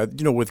like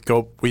that. With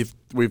we've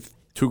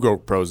 2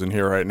 GoPros in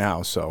here right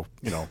now, so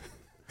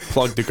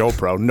plug the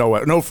GoPro.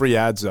 No free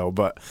ads though,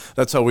 but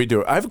that's how we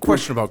do it. I have a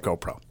question about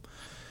GoPro,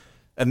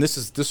 and this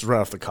is right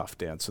off the cuff,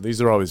 Dan. So these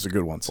are always the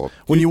good ones.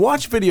 When you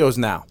watch videos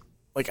now,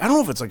 like I don't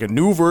know if it's like a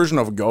new version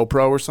of a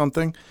GoPro or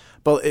something,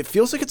 but it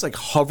feels like it's like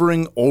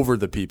hovering over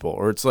the people,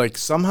 or it's like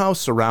somehow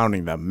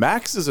surrounding them.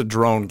 Max is a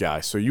drone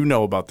guy, so you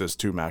know about this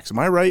too, Max. Am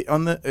I right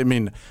on that? I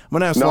mean, I'm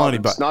gonna ask Lonnie,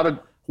 but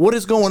what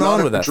is going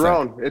on with that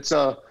drone? Thing?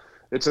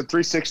 It's a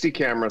 360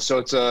 camera. So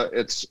it's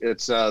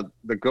the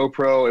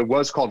GoPro. It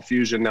was called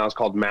Fusion. Now it's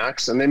called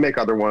Max, and they make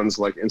other ones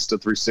like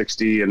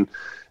Insta360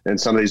 and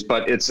some of these,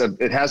 but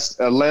it has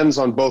a lens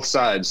on both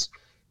sides.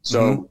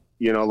 So,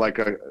 you'll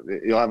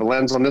have a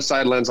lens on this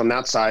side, lens on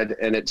that side,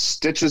 and it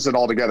stitches it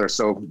all together.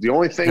 So the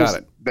only things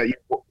that you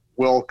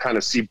will kind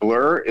of see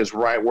blur is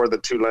right where the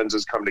 2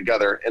 lenses come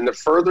together. And the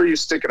further you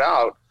stick it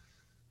out,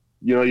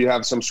 you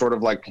have some sort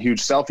of like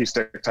huge selfie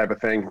stick type of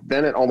thing,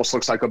 then it almost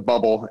looks like a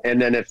bubble.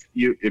 And then if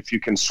you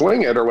can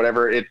swing it or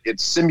whatever, it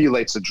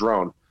simulates a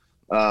drone.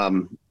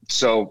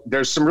 So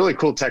there's some really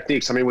cool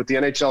techniques. I mean, with the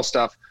NHL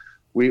stuff,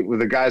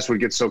 the guys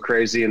would get so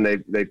crazy, and they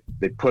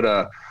put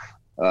a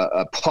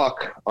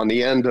puck on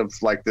the end of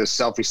like this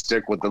selfie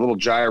stick with the little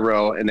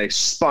gyro, and they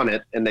spun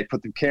it, and they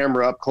put the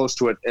camera up close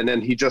to it, and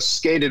then he just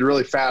skated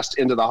really fast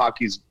into the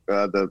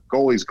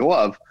goalie's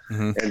glove.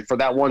 And for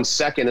that 1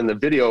 second in the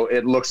video,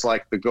 it looks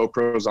like the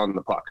GoPro's on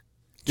the puck.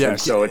 Yeah. And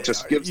so it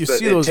just gives takes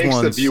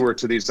the viewer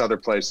to these other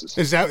places.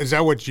 Is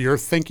that what you're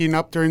thinking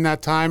up during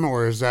that time,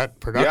 or is that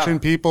production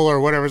people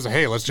or whatever?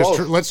 Hey, let's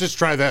just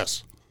try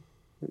this.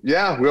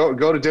 Yeah, we'll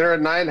go to dinner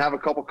at night and have a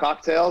couple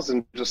cocktails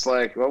and just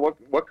like, well,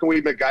 what can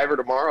we MacGyver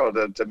tomorrow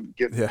to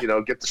get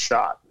get the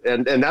shot?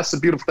 And that's the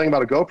beautiful thing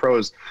about a GoPro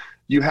is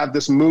you have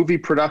this movie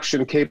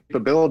production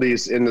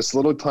capabilities in this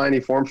little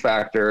tiny form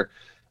factor.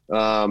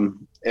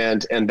 And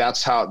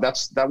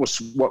that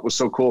was what was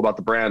so cool about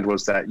the brand,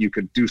 was that you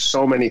could do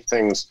so many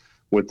things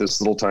with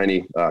this little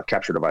tiny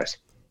capture device.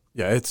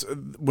 Yeah, it's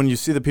when you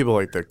see the people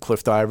like the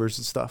cliff divers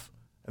and stuff.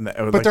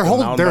 But they're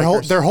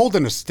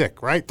holding a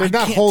stick, right? They're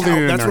not holding it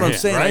in That's their what I'm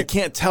hand, saying. right? I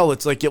can't tell.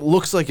 It's like it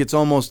looks like it's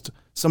almost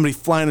somebody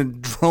flying a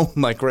drone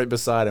like right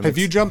beside him. Have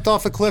you jumped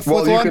off a cliff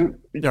with one?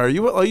 Are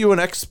you an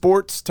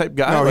ex-sports type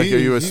guy? No, are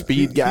you a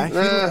speed guy?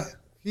 I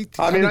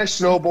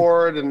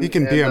snowboard and he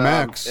can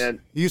BMX. And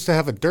he used to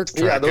have a dirt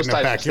track in the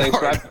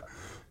backyard.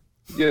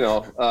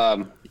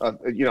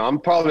 I'm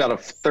probably about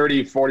a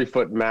 30-40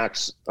 foot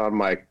max on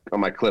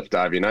my cliff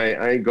diving.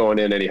 I ain't going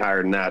in any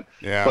higher than that.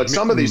 Yeah, but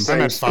some of these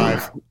things, I'm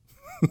at 5.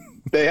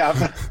 They have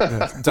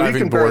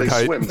diving board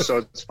height. Swim, so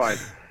it's fine.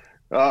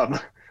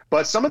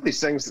 But some of these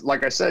things,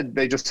 like I said,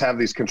 they just have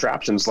these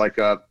contraptions. Like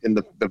in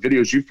the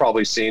videos you've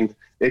probably seen,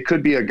 it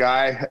could be a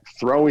guy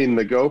throwing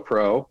the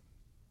GoPro,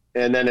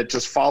 and then it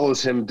just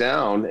follows him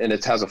down, and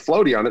it has a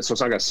floaty on it, so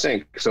it's not going to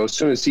sink. So as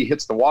soon as he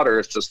hits the water,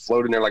 it's just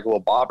floating there like a little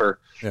bobber.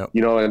 Yep.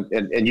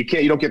 And you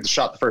don't get the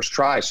shot the first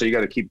try, so you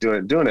got to keep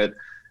doing it.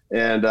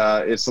 And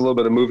it's a little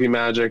bit of movie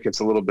magic.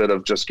 It's a little bit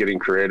of just getting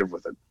creative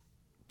with it.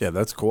 Yeah,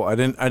 that's cool. I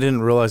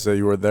didn't realize that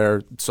you were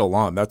there so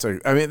long. That's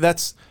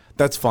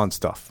fun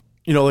stuff.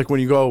 Like when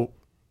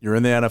you're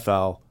in the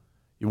NFL.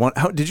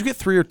 Did you get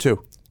 3 or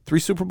 2? 3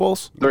 Super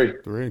Bowls?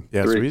 3.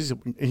 Yeah, 3. So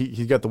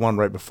he got the one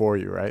right before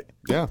you, right?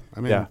 Yeah,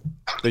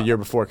 the year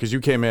before, because you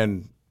came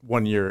in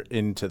 1 year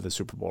into the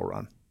Super Bowl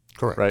run.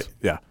 Correct. Right?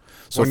 Yeah.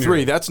 So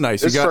 3, that's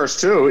nice. His first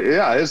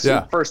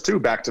 2, first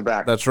 2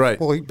 back-to-back. That's right.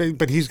 Well,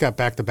 but he's got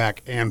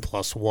back-to-back and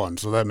 +1,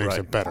 so that makes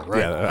it better, right?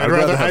 Yeah,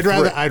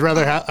 I'd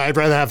rather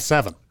have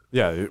 7.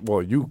 Yeah,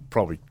 well, you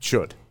probably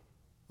should.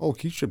 Oh,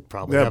 he should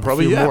probably have a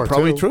few more,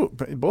 probably too.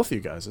 true. Both of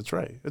you guys, that's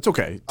right. It's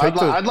okay.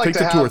 I'd like to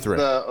the have 2 or 3.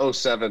 the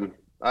 07.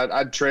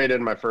 I'd trade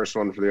in my first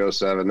one for the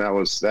 07.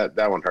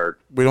 That one hurt.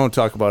 We don't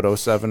talk about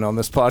 07 on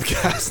this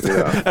podcast.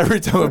 Yeah.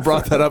 Every time I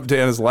brought that up,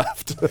 Dan has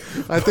left.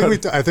 I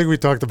think we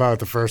talked about it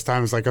the first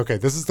time. It's like, okay,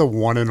 this is the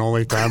one and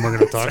only time we're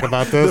going to talk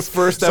about this. The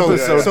first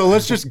episode. So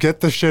let's just get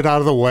the shit out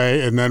of the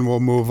way, and then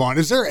we'll move on.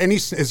 Is there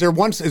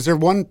one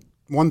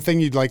thing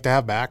you'd like to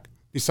have back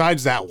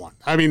besides that one?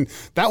 I mean,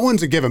 that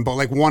one's a given, but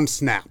like one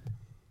snap.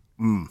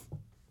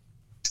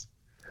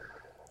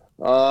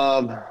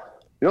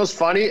 It's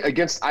funny.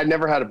 I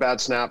never had a bad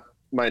snap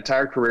my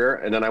entire career,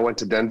 and then I went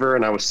to Denver,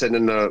 and I was sitting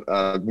in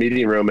a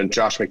meeting room, and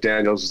Josh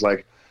McDaniels was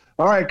like,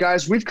 "All right,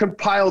 guys, we've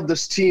compiled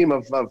this team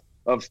of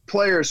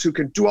players who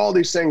can do all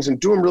these things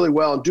and do them really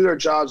well and do their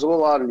jobs a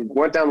lot." And he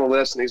went down the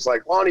list, and he's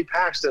like, "Lonnie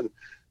Paxton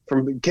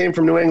came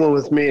from New England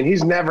with me, and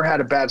he's never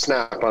had a bad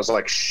snap." I was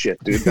like,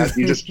 "Shit, dude,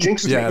 you just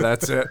jinxed me." Yeah,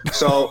 that's it.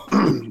 So,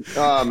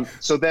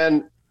 so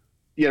then,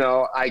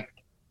 they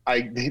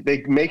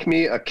make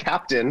me a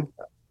captain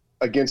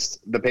against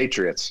the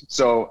Patriots.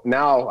 So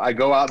now I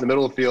go out in the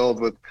middle of the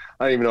field with,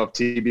 I don't even know if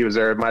TB was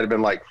there. It might've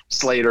been like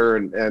Slater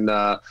and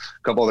a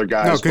couple other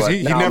guys. No, because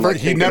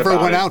he never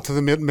went out to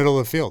the middle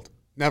of the field.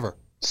 Never.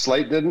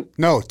 Slate didn't?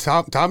 No,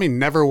 Tommy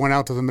never went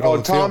out to the middle of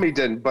the field. Oh, Tommy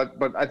didn't, but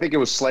I think it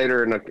was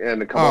Slater and a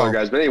couple other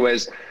guys. But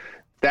anyways,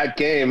 that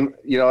game,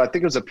 I think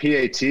it was a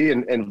PAT,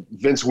 and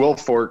Vince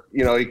Wilfork,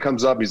 he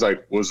comes up, he's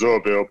like, "What's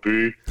up,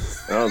 LP?"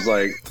 And I was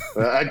like,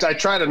 I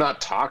try to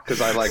not talk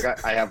because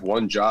I have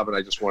one job and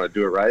I just want to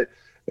do it right.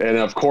 And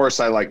of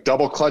course, I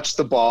double clutched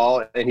the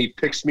ball, and he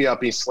picks me up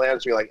and he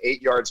slams me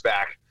 8 yards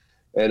back,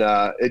 and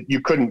you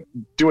couldn't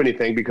do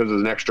anything because it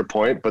was an extra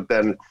point. But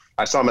then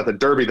I saw him at the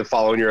Derby the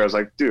following year. I was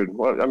like, "Dude,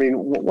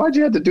 why'd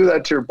you have to do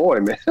that to your boy,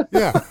 man?"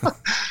 Yeah.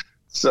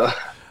 So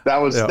that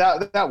was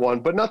that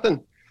one, but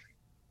nothing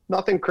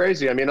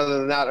crazy. I mean, other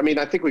than that,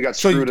 I think we got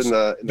screwed in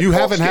the You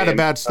haven't had game. a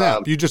bad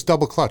snap. You just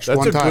double clutched one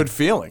time. That's a good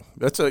feeling.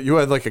 You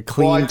had a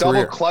clean Well, I double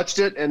career. clutched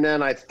it, and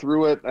then I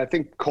threw it. I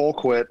think Cole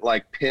quit,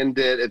 pinned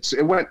it.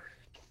 It went,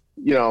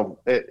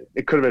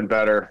 it could have been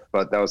better,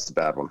 but that was the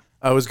bad one.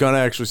 I was going to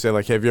actually say,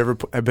 have you ever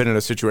been in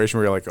a situation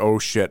where you're like, "Oh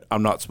shit,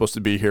 I'm not supposed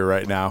to be here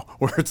right now,"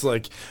 where it's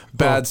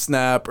bad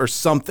snap or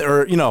something,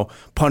 or,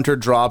 punter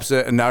drops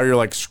it and now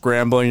you're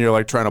scrambling,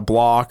 you're trying to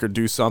block or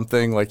do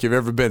something. Have you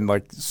ever been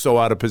so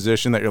out of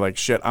position that you're like,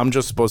 "Shit, I'm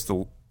just supposed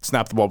to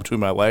snap the ball between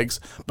my legs,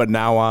 but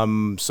now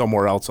I'm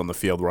somewhere else on the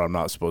field where I'm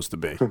not supposed to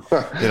be."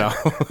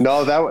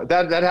 No,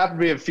 that happened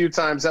to me a few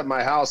times at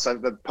my house.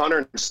 The punter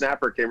and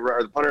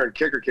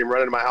kicker came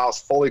running to my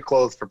house fully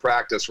clothed for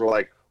practice. We're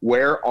like,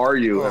 "Where are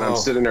you?" And I'm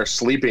sitting there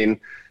sleeping.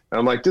 And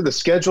I'm like, "Dude, the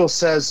schedule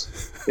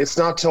says it's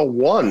not till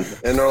 1.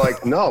 And they're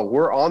like, "No,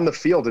 we're on the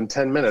field in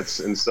 10 minutes.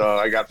 And so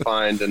I got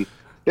fined, and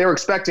they were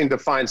expecting to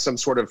find some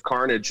sort of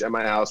carnage at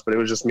my house, but it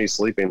was just me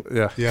sleeping.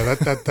 Yeah.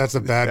 That's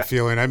a bad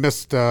feeling. I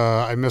missed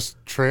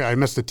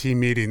a team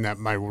meeting that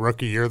my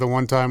rookie year the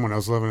one time when I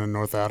was living in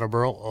North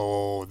Attleboro.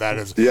 Oh, that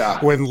is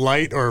when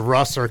Light or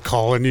Russ are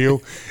calling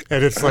you,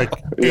 and it's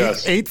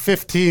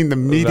 8:15. The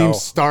meeting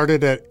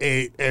started at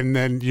 8, and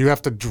then you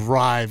have to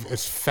drive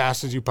as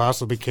fast as you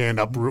possibly can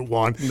up Route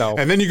 1.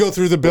 And then you go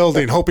through the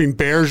building hoping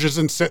Bears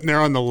isn't sitting there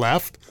on the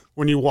left.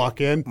 When you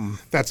walk in,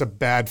 that's a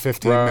bad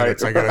 15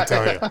 minutes, I got to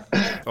tell you.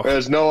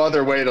 There's no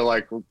other way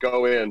to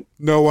go in.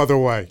 No other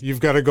way.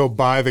 You've got to go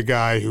by the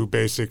guy who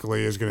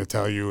basically is going to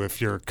tell you if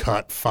you're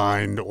cut,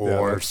 fined,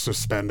 or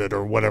suspended,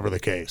 or whatever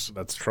the case.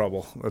 That's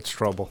trouble.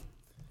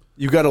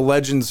 You got a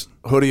Legends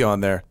hoodie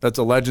on there. That's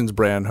a Legends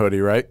brand hoodie,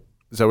 right?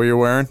 Is that what you're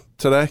wearing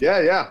today?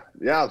 Yeah.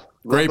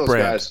 Great those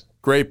brand. Guys.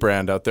 Great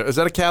brand out there. Is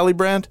that a Cali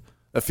brand?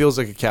 That feels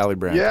like a Cali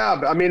brand. Yeah,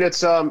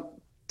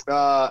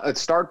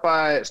 it's started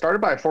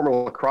by a former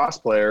lacrosse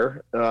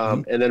player,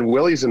 and then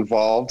Willie's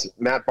involved.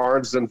 Matt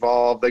Barnes is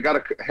involved. They got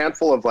a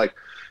handful of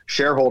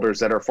shareholders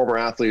that are former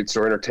athletes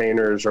or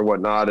entertainers or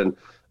whatnot. And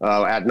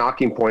at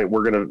Knocking Point,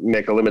 we're going to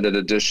make a limited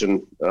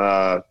edition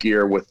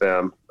gear with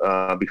them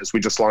because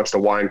we just launched a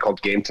wine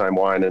called Game Time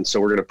Wine, and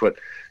so we're going to put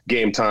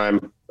Game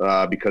Time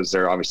because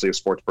they're obviously a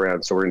sports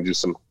brand. So we're going to do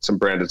some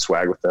branded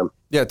swag with them.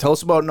 Yeah, tell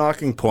us about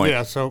Knocking Point.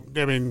 Yeah, so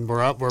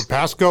we're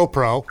past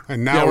GoPro,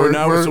 and now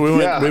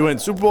we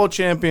went Super Bowl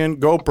champion,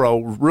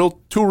 GoPro,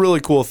 two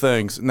really cool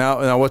things.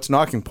 Now what's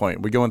Knocking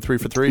Point? We going 3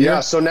 for 3? Yeah,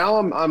 so now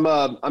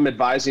I'm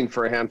advising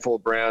for a handful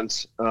of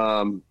brands,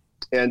 and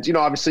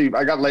obviously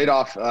I got laid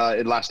off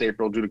in last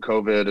April due to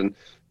COVID, and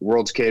the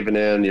world's caving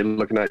in. You're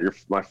looking at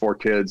my 4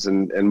 kids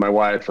and my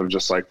wife. I'm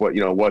just like,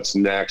 what's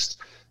next?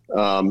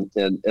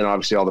 And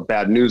obviously all the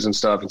bad news and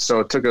stuff. And so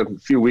it took a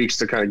few weeks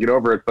to kind of get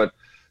over it, but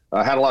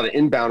I had a lot of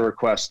inbound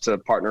requests to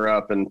partner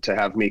up and to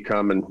have me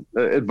come and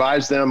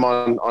advise them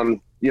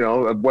on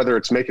whether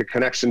it's make a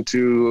connection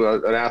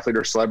to an athlete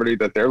or celebrity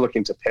that they're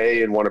looking to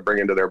pay and want to bring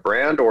into their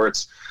brand, or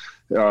it's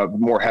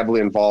more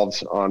heavily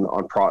involved on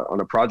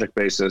a project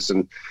basis.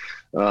 And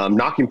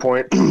Knocking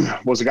Point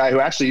was a guy who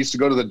actually used to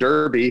go to the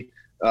Derby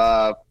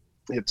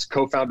It's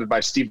co-founded by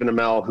Stephen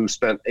Amell, who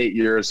spent 8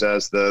 years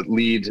as the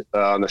lead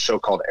on the show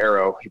called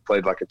Arrow. He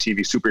played like a TV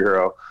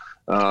superhero.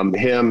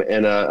 Him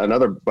and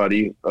another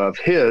buddy of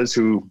his,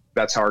 who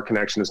that's how our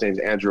connection, his name's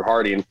Andrew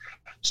Harding,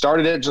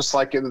 started it just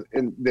like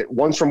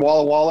one's from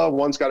Walla Walla,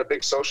 one's got a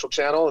big social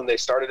channel, and they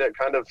started it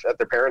kind of at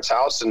their parents'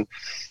 house. And,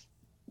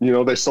 you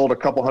know, they sold a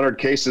couple hundred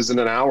cases in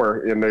an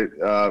hour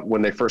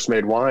when they first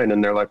made wine.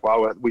 And they're like,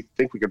 wow, we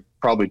think we could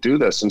probably do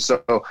this. And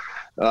so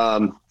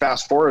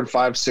fast forward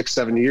 5, 6,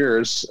 7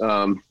 years,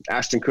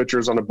 Ashton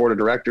Kutcher's on the board of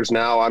directors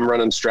now. I'm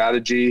running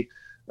strategy.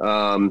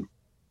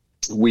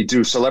 We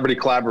do celebrity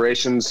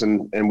collaborations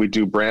and we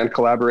do brand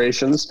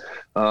collaborations.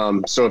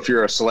 So if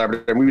you're a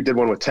celebrity, and we did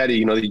one with Teddy,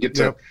 you know, you get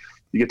to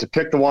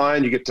pick the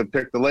wine, you get to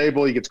pick the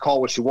label, you get to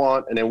call what you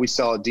want, and then we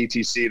sell it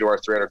DTC to our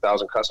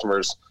 300,000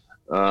 customers.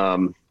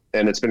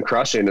 And it's been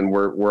crushing, and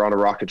we're on a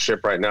rocket ship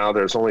right now.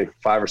 There's only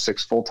 5 or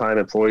 6 full-time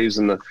employees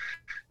in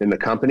the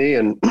company,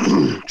 and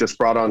just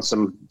brought on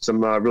some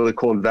really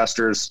cool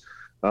investors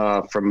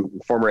from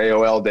former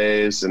AOL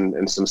days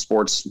and some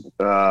sports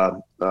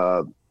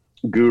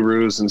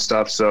gurus and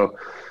stuff. So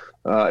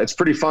it's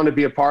pretty fun to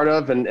be a part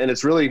of, and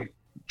it's really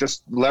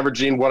just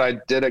leveraging what I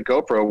did at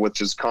GoPro,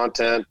 which is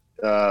content,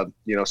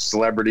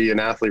 celebrity and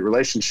athlete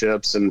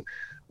relationships. And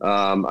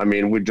I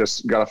mean, we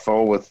just got a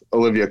phone with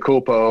Olivia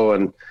Culpo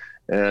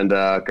and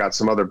got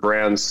some other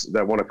brands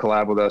that want to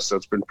collab with us. So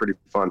it's been pretty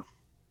fun.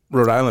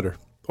 Rhode Islander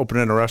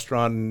opening a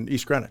restaurant in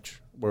East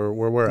Greenwich, where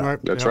we're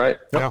at. That's right.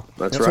 Yeah,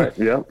 that's right.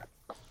 Yeah.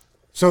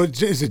 So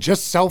is it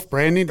just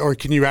self-branding, or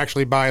can you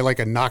actually buy like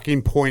a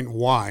Knocking Point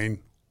wine,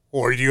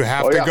 or do you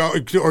have to go,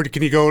 or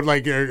can you go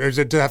like, or does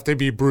it have to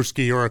be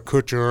Brewski or a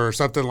Kutcher or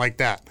something like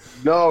that?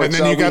 No, and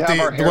then you got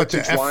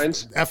the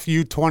wines.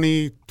 FU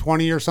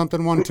 2020 or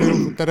something one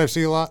too that I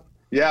see a lot.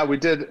 Yeah, we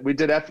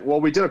did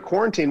a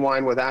quarantine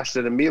wine with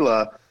Ashton and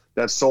Mila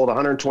that sold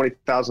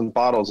 120,000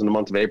 bottles in the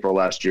month of April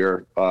last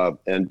year,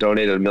 and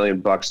donated $1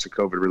 million to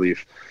COVID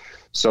relief.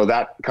 So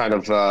that kind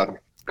of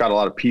got a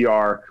lot of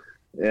PR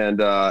and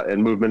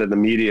movement in the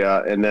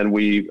media. And then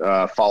we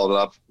followed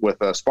up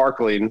with a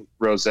sparkling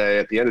rosé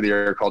at the end of the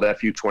year called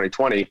FU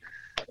 2020,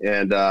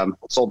 and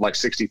sold like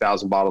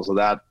 60,000 bottles of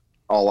that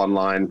all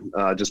online,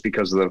 just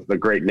because of the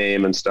great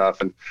name and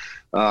stuff. And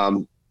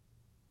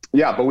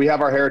but we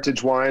have our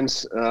heritage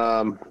wines.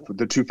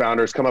 The two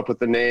founders come up with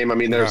the name. I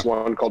mean, there's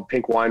one called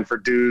Pink Wine for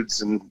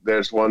Dudes, and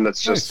there's one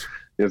that's just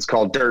it's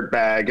called Dirt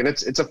Bag, and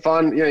it's a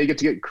fun. You get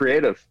to get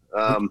creative.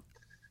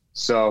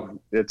 So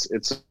it's.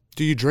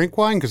 Do you drink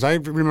wine? Because I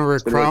remember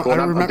Crown. Really cool.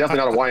 I'm definitely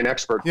not a wine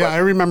expert. Yeah, I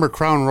remember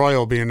Crown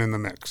Royal being in the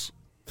mix.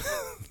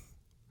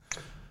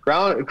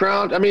 Crown.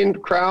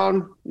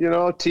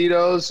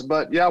 Tito's,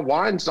 but yeah,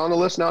 wine's on the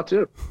list now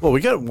too. Well,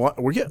 what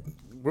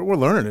we're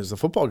learning is the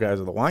football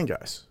guys are the wine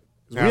guys.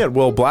 Yeah. We had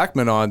Will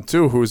Blackman on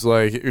too, who's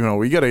like,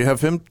 we got to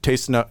have him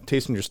tasting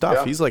your stuff.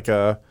 Yeah. He's like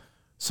a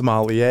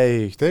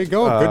sommelier. There you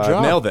go. Good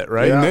job. Nailed it,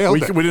 right? Yeah. We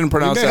didn't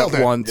pronounce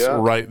that once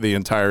right the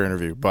entire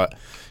interview, but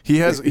he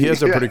has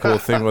a pretty cool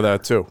thing with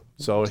that too.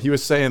 So he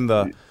was saying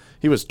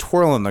he was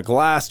twirling the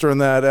glass during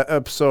that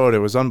episode. It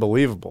was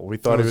unbelievable. We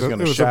thought he was going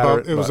to shatter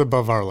it. It was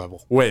above our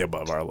level. Way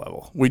above our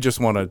level. We just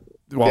want to.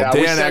 Well,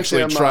 Dan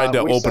actually tried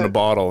to open a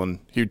bottle, and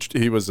he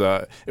was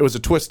it was a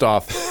twist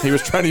off. He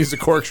was trying to use a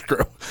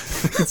corkscrew.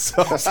 If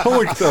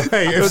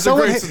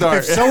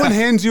someone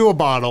hands you a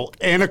bottle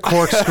and a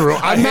corkscrew,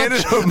 I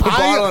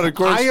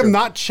am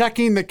not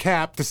checking the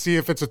cap to see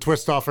if it's a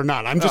twist off or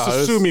not. I'm just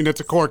assuming it's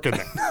a cork in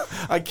there.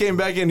 I came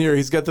back in here.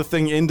 He's got the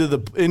thing into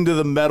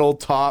the metal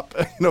top,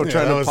 trying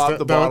to pop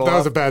the bottle. That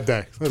was a bad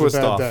day. Twist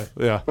off.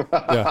 Yeah.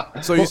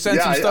 So you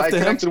sent some stuff to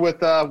him.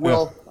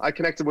 I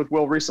connected with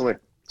Will recently.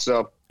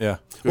 So yeah.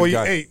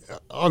 Hey,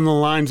 on the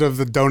lines of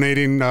the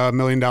donating $1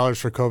 million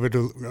for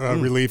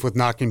COVID relief with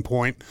Knocking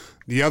Point,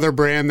 the other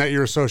brand that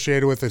you're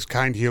associated with is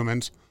Kind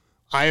Humans.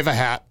 I have a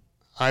hat.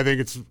 I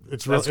think it's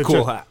a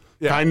cool hat.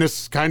 Yeah.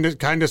 Kindness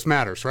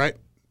matters, right?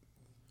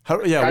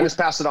 Kindness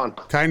pass it on.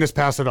 Kindness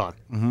pass it on.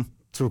 Mm-hmm.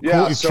 So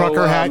cool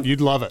trucker hat, you'd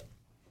love it.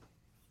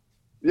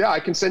 Yeah, I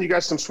can send you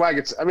guys some swag.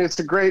 It's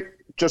a great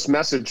just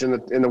message in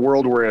the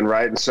world we're in,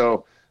 right? And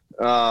so.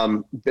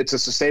 It's a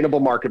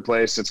sustainable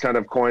marketplace. It's kind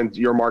of coined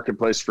your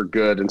marketplace for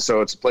good. And so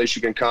it's a place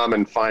you can come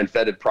and find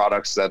vetted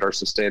products that are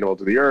sustainable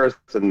to the earth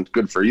and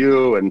good for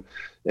you and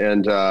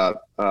kind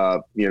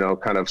of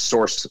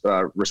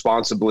sourced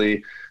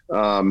responsibly.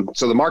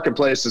 So the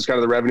marketplace is kind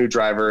of the revenue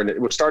driver, and it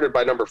was started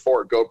by number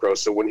 4 at GoPro.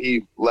 So when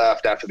he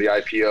left after the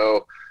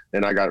IPO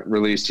and I got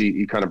released,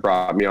 he kind of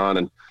brought me on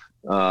and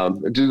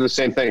do the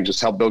same thing, just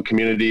help build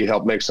community,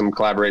 help make some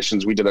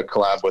collaborations. We did a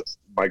collab with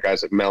my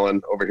guys at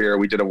Melon over here.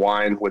 We did a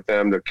wine with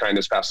them, the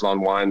Kindness Pass It On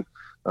wine.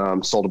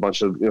 Sold a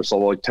bunch of,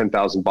 sold like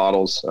 10,000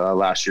 bottles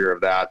last year of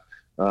that,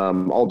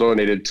 all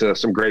donated to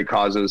some great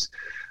causes.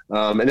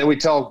 And then we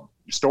tell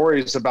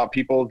stories about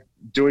people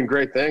doing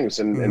great things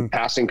and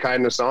passing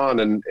kindness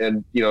on.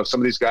 And some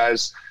of these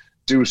guys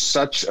do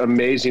such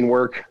amazing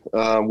work,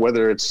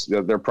 whether it's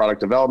their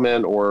product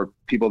development or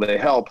people they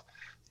help,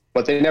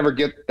 but they never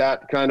get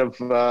that kind of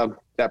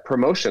that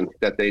promotion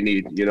that they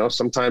need.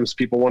 Sometimes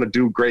people want to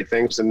do great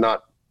things and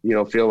not,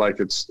 feel like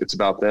it's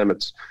about them.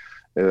 It's,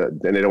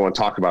 and they don't want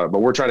to talk about it,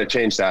 but we're trying to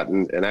change that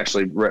and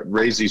actually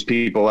raise these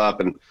people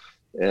up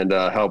and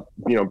help,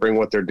 bring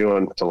what they're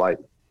doing to light.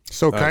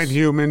 So Kind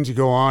Humans, you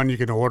go on, you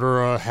can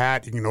order a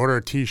hat, you can order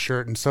a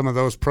T-shirt, and some of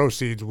those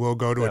proceeds will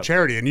go to a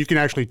charity. And you can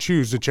actually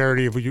choose the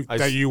charity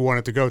that you want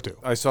it to go to.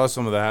 I saw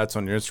some of the hats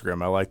on your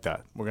Instagram. I like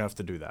that. We're going to have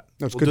to do that.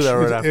 That's we'll good. do that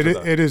right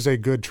after it is a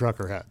good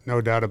trucker hat, no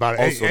doubt about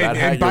it. Also, that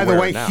hat and by the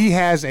way, now. he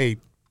has a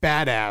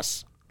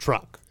badass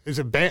truck. Is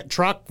it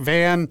truck,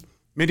 van,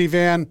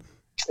 minivan?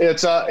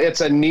 It's a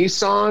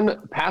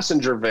Nissan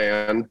passenger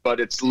van, but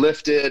it's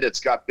lifted.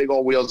 It's got big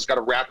old wheels. It's got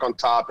a rack on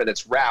top, and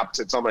it's wrapped.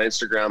 It's on my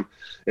Instagram.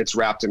 It's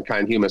wrapped in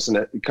Kind Humans, and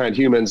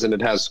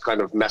it has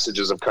kind of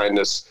messages of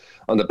kindness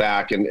on the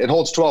back. And it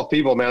holds 12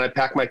 people, man. I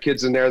pack my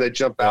kids in there. They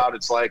jump out.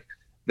 It's like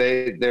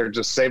they're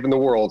just saving the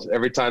world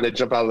every time they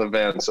jump out of the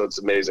van. So it's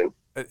amazing.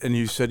 And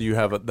you said you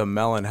have the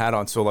melon hat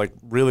on. So, like,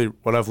 really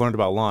what I've learned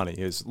about Lonnie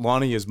is my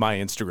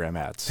Instagram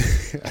hats.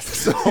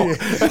 So,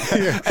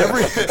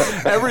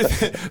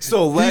 everything.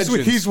 So,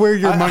 Legends. He's where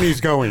your money's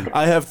going.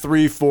 I have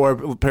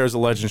 3-4 pairs of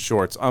Legends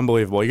shorts.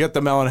 Unbelievable. You get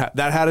the melon hat.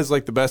 That hat is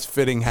like the best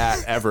fitting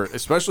hat ever,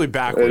 especially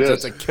backwards.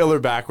 That's a killer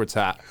backwards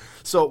hat.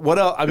 So, what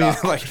else? I mean,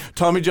 like,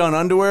 Tommy John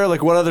underwear?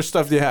 Like, what other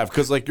stuff do you have?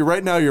 Because, like,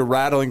 right now you're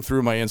rattling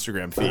through my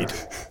Instagram feed.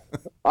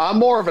 I'm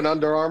more of an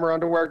Under Armour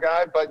underwear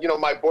guy, but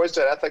my boys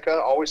at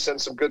Ethica always send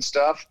some good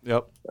stuff.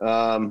 Yep.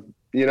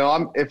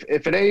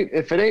 If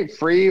it ain't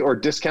free or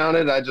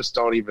discounted, I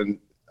don't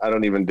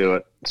even do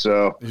it.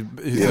 So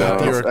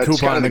you're a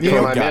coupon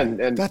code guy.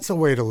 And that's a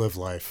way to live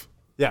life.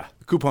 Yeah,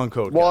 coupon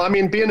code. Well, guy. I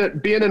mean,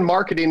 being in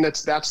marketing,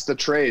 that's the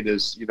trade.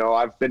 Is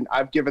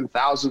I've given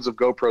thousands of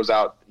GoPros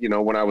out.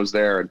 When I was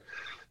there, and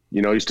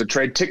used to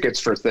trade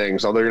tickets for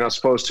things, although you're not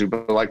supposed to.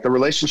 But like the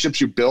relationships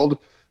you build.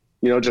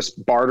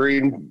 Just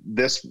bartering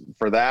this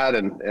for that.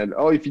 And,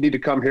 if you need to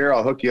come here,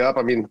 I'll hook you up.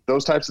 I mean,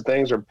 those types of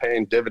things are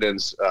paying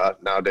dividends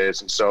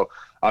nowadays. And so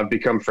I've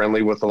become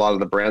friendly with a lot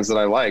of the brands that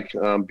I like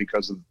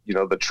because of,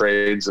 the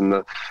trades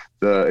and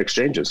the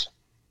exchanges.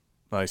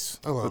 Nice.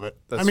 I love it.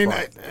 That's I mean,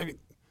 fun.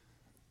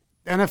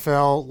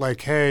 NFL, like,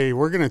 hey,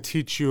 we're going to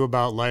teach you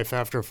about life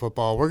after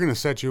football. We're going to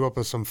set you up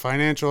with some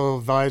financial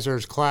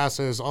advisors,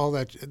 classes, all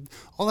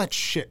that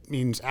shit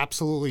means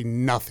absolutely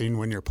nothing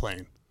when you're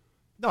playing.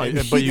 No,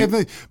 it's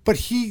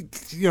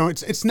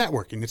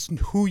networking. It's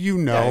who you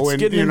know, Yeah, it's and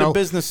getting into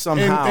business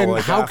somehow. And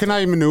like how can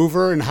I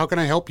maneuver, and how can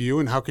I help you,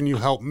 and how can you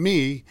help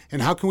me,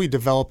 and how can we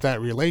develop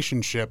that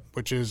relationship,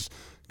 which is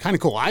kind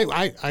of cool.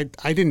 I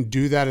didn't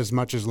do that as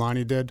much as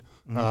Lonnie did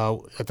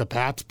at the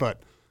Pats,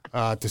 but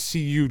to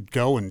see you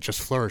go and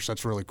just flourish,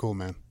 that's really cool,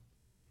 man.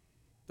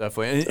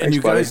 Definitely, and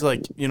you guys,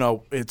 like,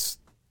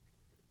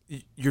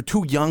 you're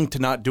too young to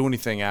not do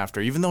anything after,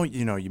 even though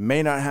you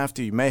may not have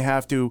to, you may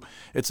have to.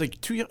 It's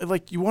like too young,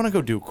 like you want to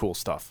go do cool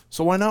stuff.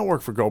 So why not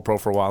work for GoPro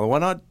for a while? Why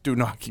not do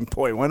Knocking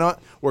Point? Why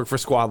not work for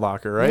Squad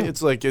Locker? Right? Yeah.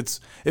 It's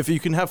if you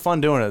can have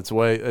fun doing it, it's the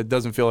way it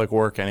doesn't feel like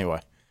work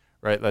anyway.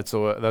 Right? That's the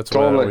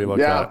way we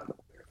look at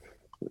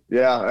it.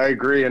 Yeah, I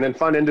agree. And in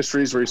fun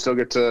industries where you still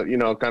get to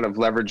kind of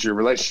leverage your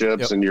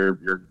relationships and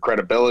your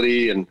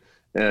credibility and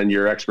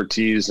your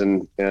expertise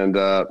and having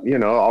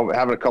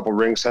a couple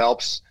rings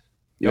helps.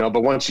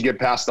 But once you get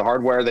past the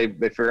hardware, they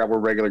figure out we're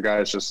regular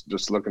guys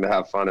just looking to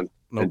have fun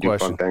and do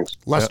fun things.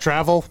 Less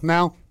travel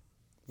now?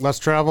 Less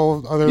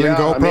travel other than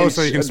GoPro,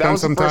 so you can spend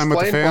some time with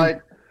the fam?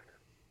 Flight.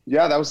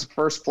 Yeah, that was the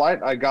first flight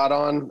I got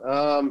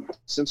on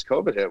since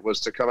COVID hit, was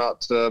to come out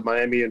to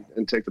Miami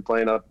and take the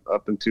plane up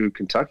into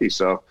Kentucky.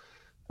 So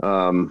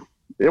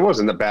it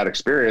wasn't a bad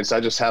experience. I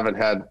just haven't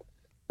had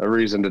a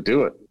reason to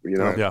do it,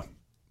 Yeah.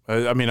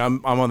 I mean,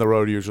 I'm on the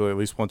road usually at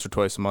least once or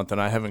twice a month, and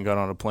I haven't got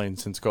on a plane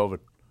since COVID.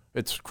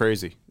 It's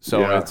crazy.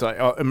 So it's like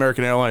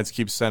American Airlines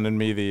keeps sending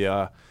me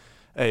the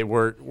hey,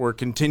 we're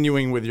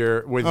continuing with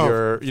your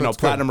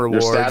platinum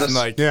rewards and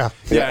like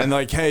and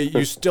like, hey,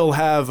 you still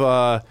have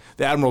the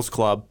Admirals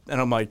Club, and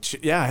I'm like,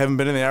 I haven't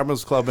been in the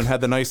Admirals Club and had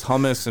the nice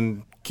hummus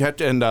and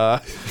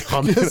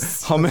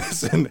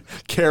hummus and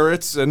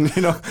carrots and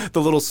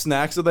the little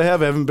snacks that they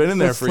have. I haven't been in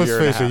there for a year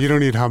and a half. You don't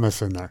need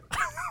hummus in there.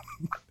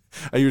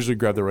 I usually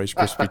grab the Rice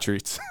Krispie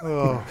treats.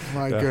 Oh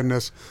my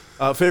goodness.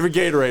 Favorite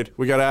Gatorade?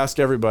 We got to ask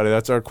everybody.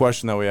 That's our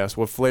question that we ask.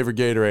 What flavor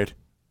Gatorade?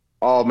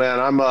 Oh man,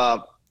 I'm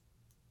a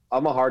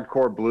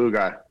hardcore blue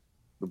guy.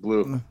 The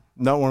blue.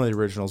 Not one of the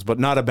originals, but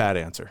not a bad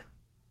answer.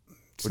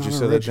 Would you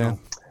say original.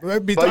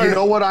 That, Dan? But you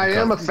know what I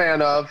am a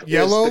fan of?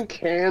 Yellow? Is the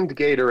canned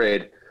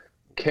Gatorade.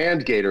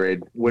 Canned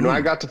Gatorade. When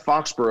I got to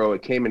Foxborough,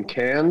 it came in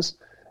cans,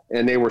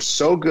 and they were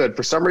so good.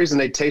 For some reason,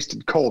 they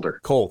tasted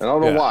colder. Cold. I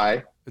don't know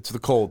why. It's the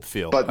cold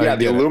feel. But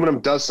the aluminum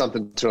does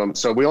something to them.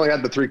 So we only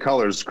had the three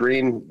colors: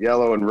 green,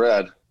 yellow, and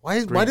red.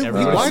 Why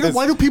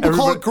do people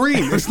call it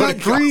green? It's not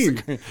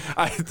green.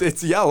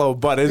 It's yellow,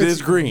 but it's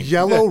is green.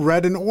 Yellow,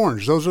 red, and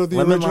orange. Those are the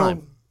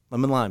original.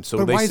 Lemon lime.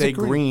 So they say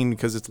green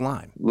because it's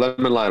lime.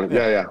 Lemon lime.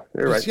 Yeah.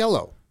 You're right. It's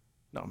yellow.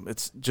 No,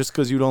 it's just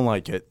because you don't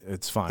like it.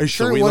 It's fine. Are you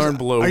sure so we learned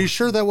blue. Are you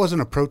sure that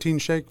wasn't a protein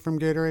shake from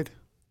Gatorade?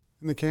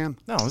 in the can?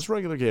 No, it's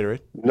regular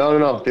Gatorade. No.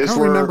 I don't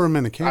remember them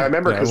in the can. I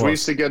remember because Yeah, we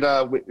used to get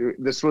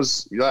this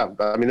was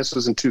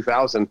in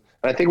 2000. And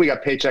I think we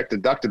got paycheck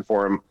deducted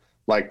for them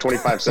like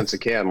 25 cents a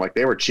can. Like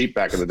they were cheap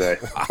back in the day.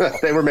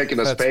 They were making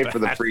us pay for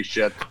the free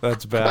shit.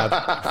 That's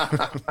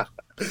bad.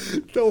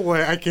 No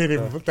way. I can't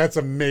even. That's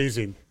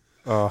amazing.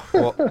 Well,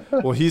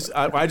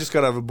 I just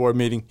got out of a board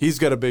meeting. He's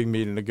got a big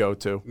meeting to go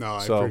to. No,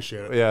 I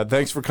appreciate it. Yeah,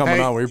 thanks for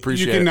coming on. We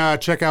appreciate it. You can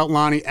check out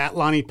Lonnie at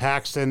Lonnie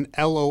Paxton,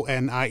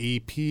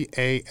 LONIEPAXTON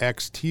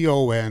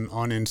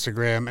on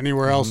Instagram.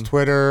 Anywhere else,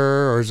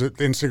 Twitter, or is it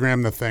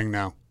Instagram the thing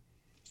now?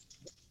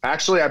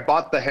 Actually, I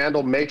bought the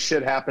handle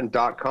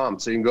makeshithappen.com.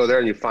 So you can go there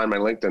and you find my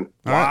LinkedIn.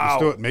 All right,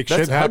 let's do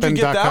it. How'd you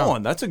get that MakeShitHappen.com.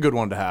 one? That's a good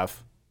one to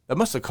have. That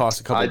must have cost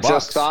a couple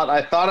bucks.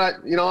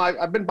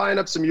 I've been buying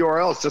up some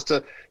URLs just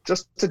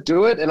to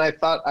do it. And I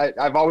thought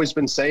I've always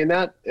been saying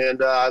that.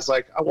 And I was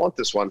like, I want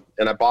this one.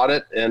 And I bought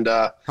it. And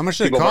how much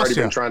did it people have cost already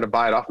you? been trying to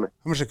buy it off me.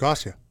 How much did it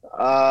cost you?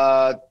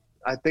 I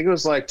think it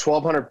was like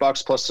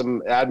 $1,200 plus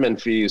some admin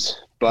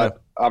fees.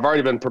 But I've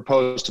already been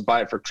proposed to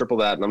buy it for triple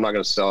that, and I'm not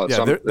going to sell it.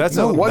 Yeah,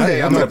 so one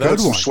day I'm going to put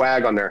some one.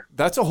 swag on there.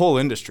 That's a whole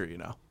industry, you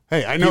know.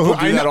 Hey, I know People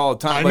who do I know, that all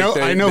the time.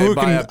 I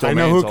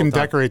know who can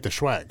decorate the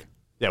swag.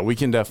 Yeah, we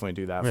can definitely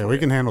do that. Yeah, for we you.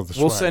 can handle the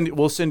swag.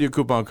 We'll send you a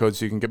coupon code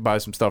so you can buy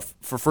some stuff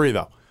for free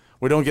though.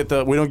 We don't give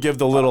the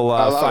little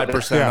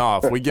 5%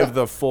 off. We give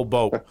the full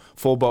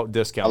boat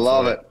discount. I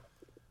love it.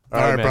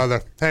 All right, man.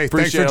 brother. Hey,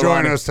 Appreciate thanks for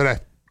joining Lonnie. us today.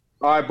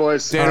 All right,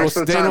 boys. Dan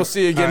will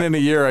see you again in a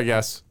year, I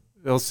guess.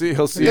 He'll see. It you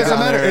doesn't down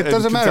matter. there It in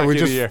doesn't matter. We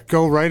Kentucky in a year. just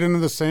go right into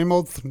the same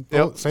old thing.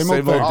 Same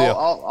old deal.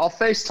 I'll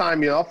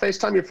FaceTime you. I'll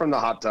FaceTime you from the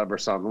hot tub or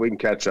something. We can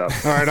catch up.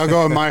 All right, I'll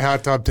go in my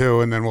hot tub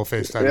too, and then we'll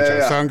FaceTime each other.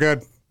 Yeah. Sound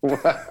good?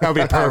 That'll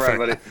be perfect. All right,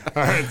 buddy.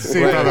 All right,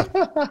 see you,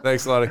 brother.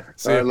 Thanks, Lonnie.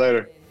 See All you right,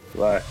 later.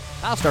 Bye.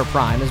 Milestar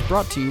Prime is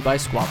brought to you by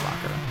Squad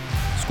Locker.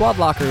 Squad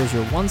Locker is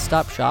your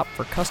one-stop shop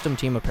for custom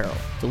team apparel,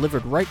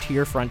 delivered right to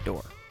your front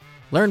door.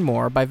 Learn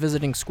more by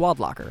visiting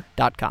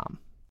squadlocker.com.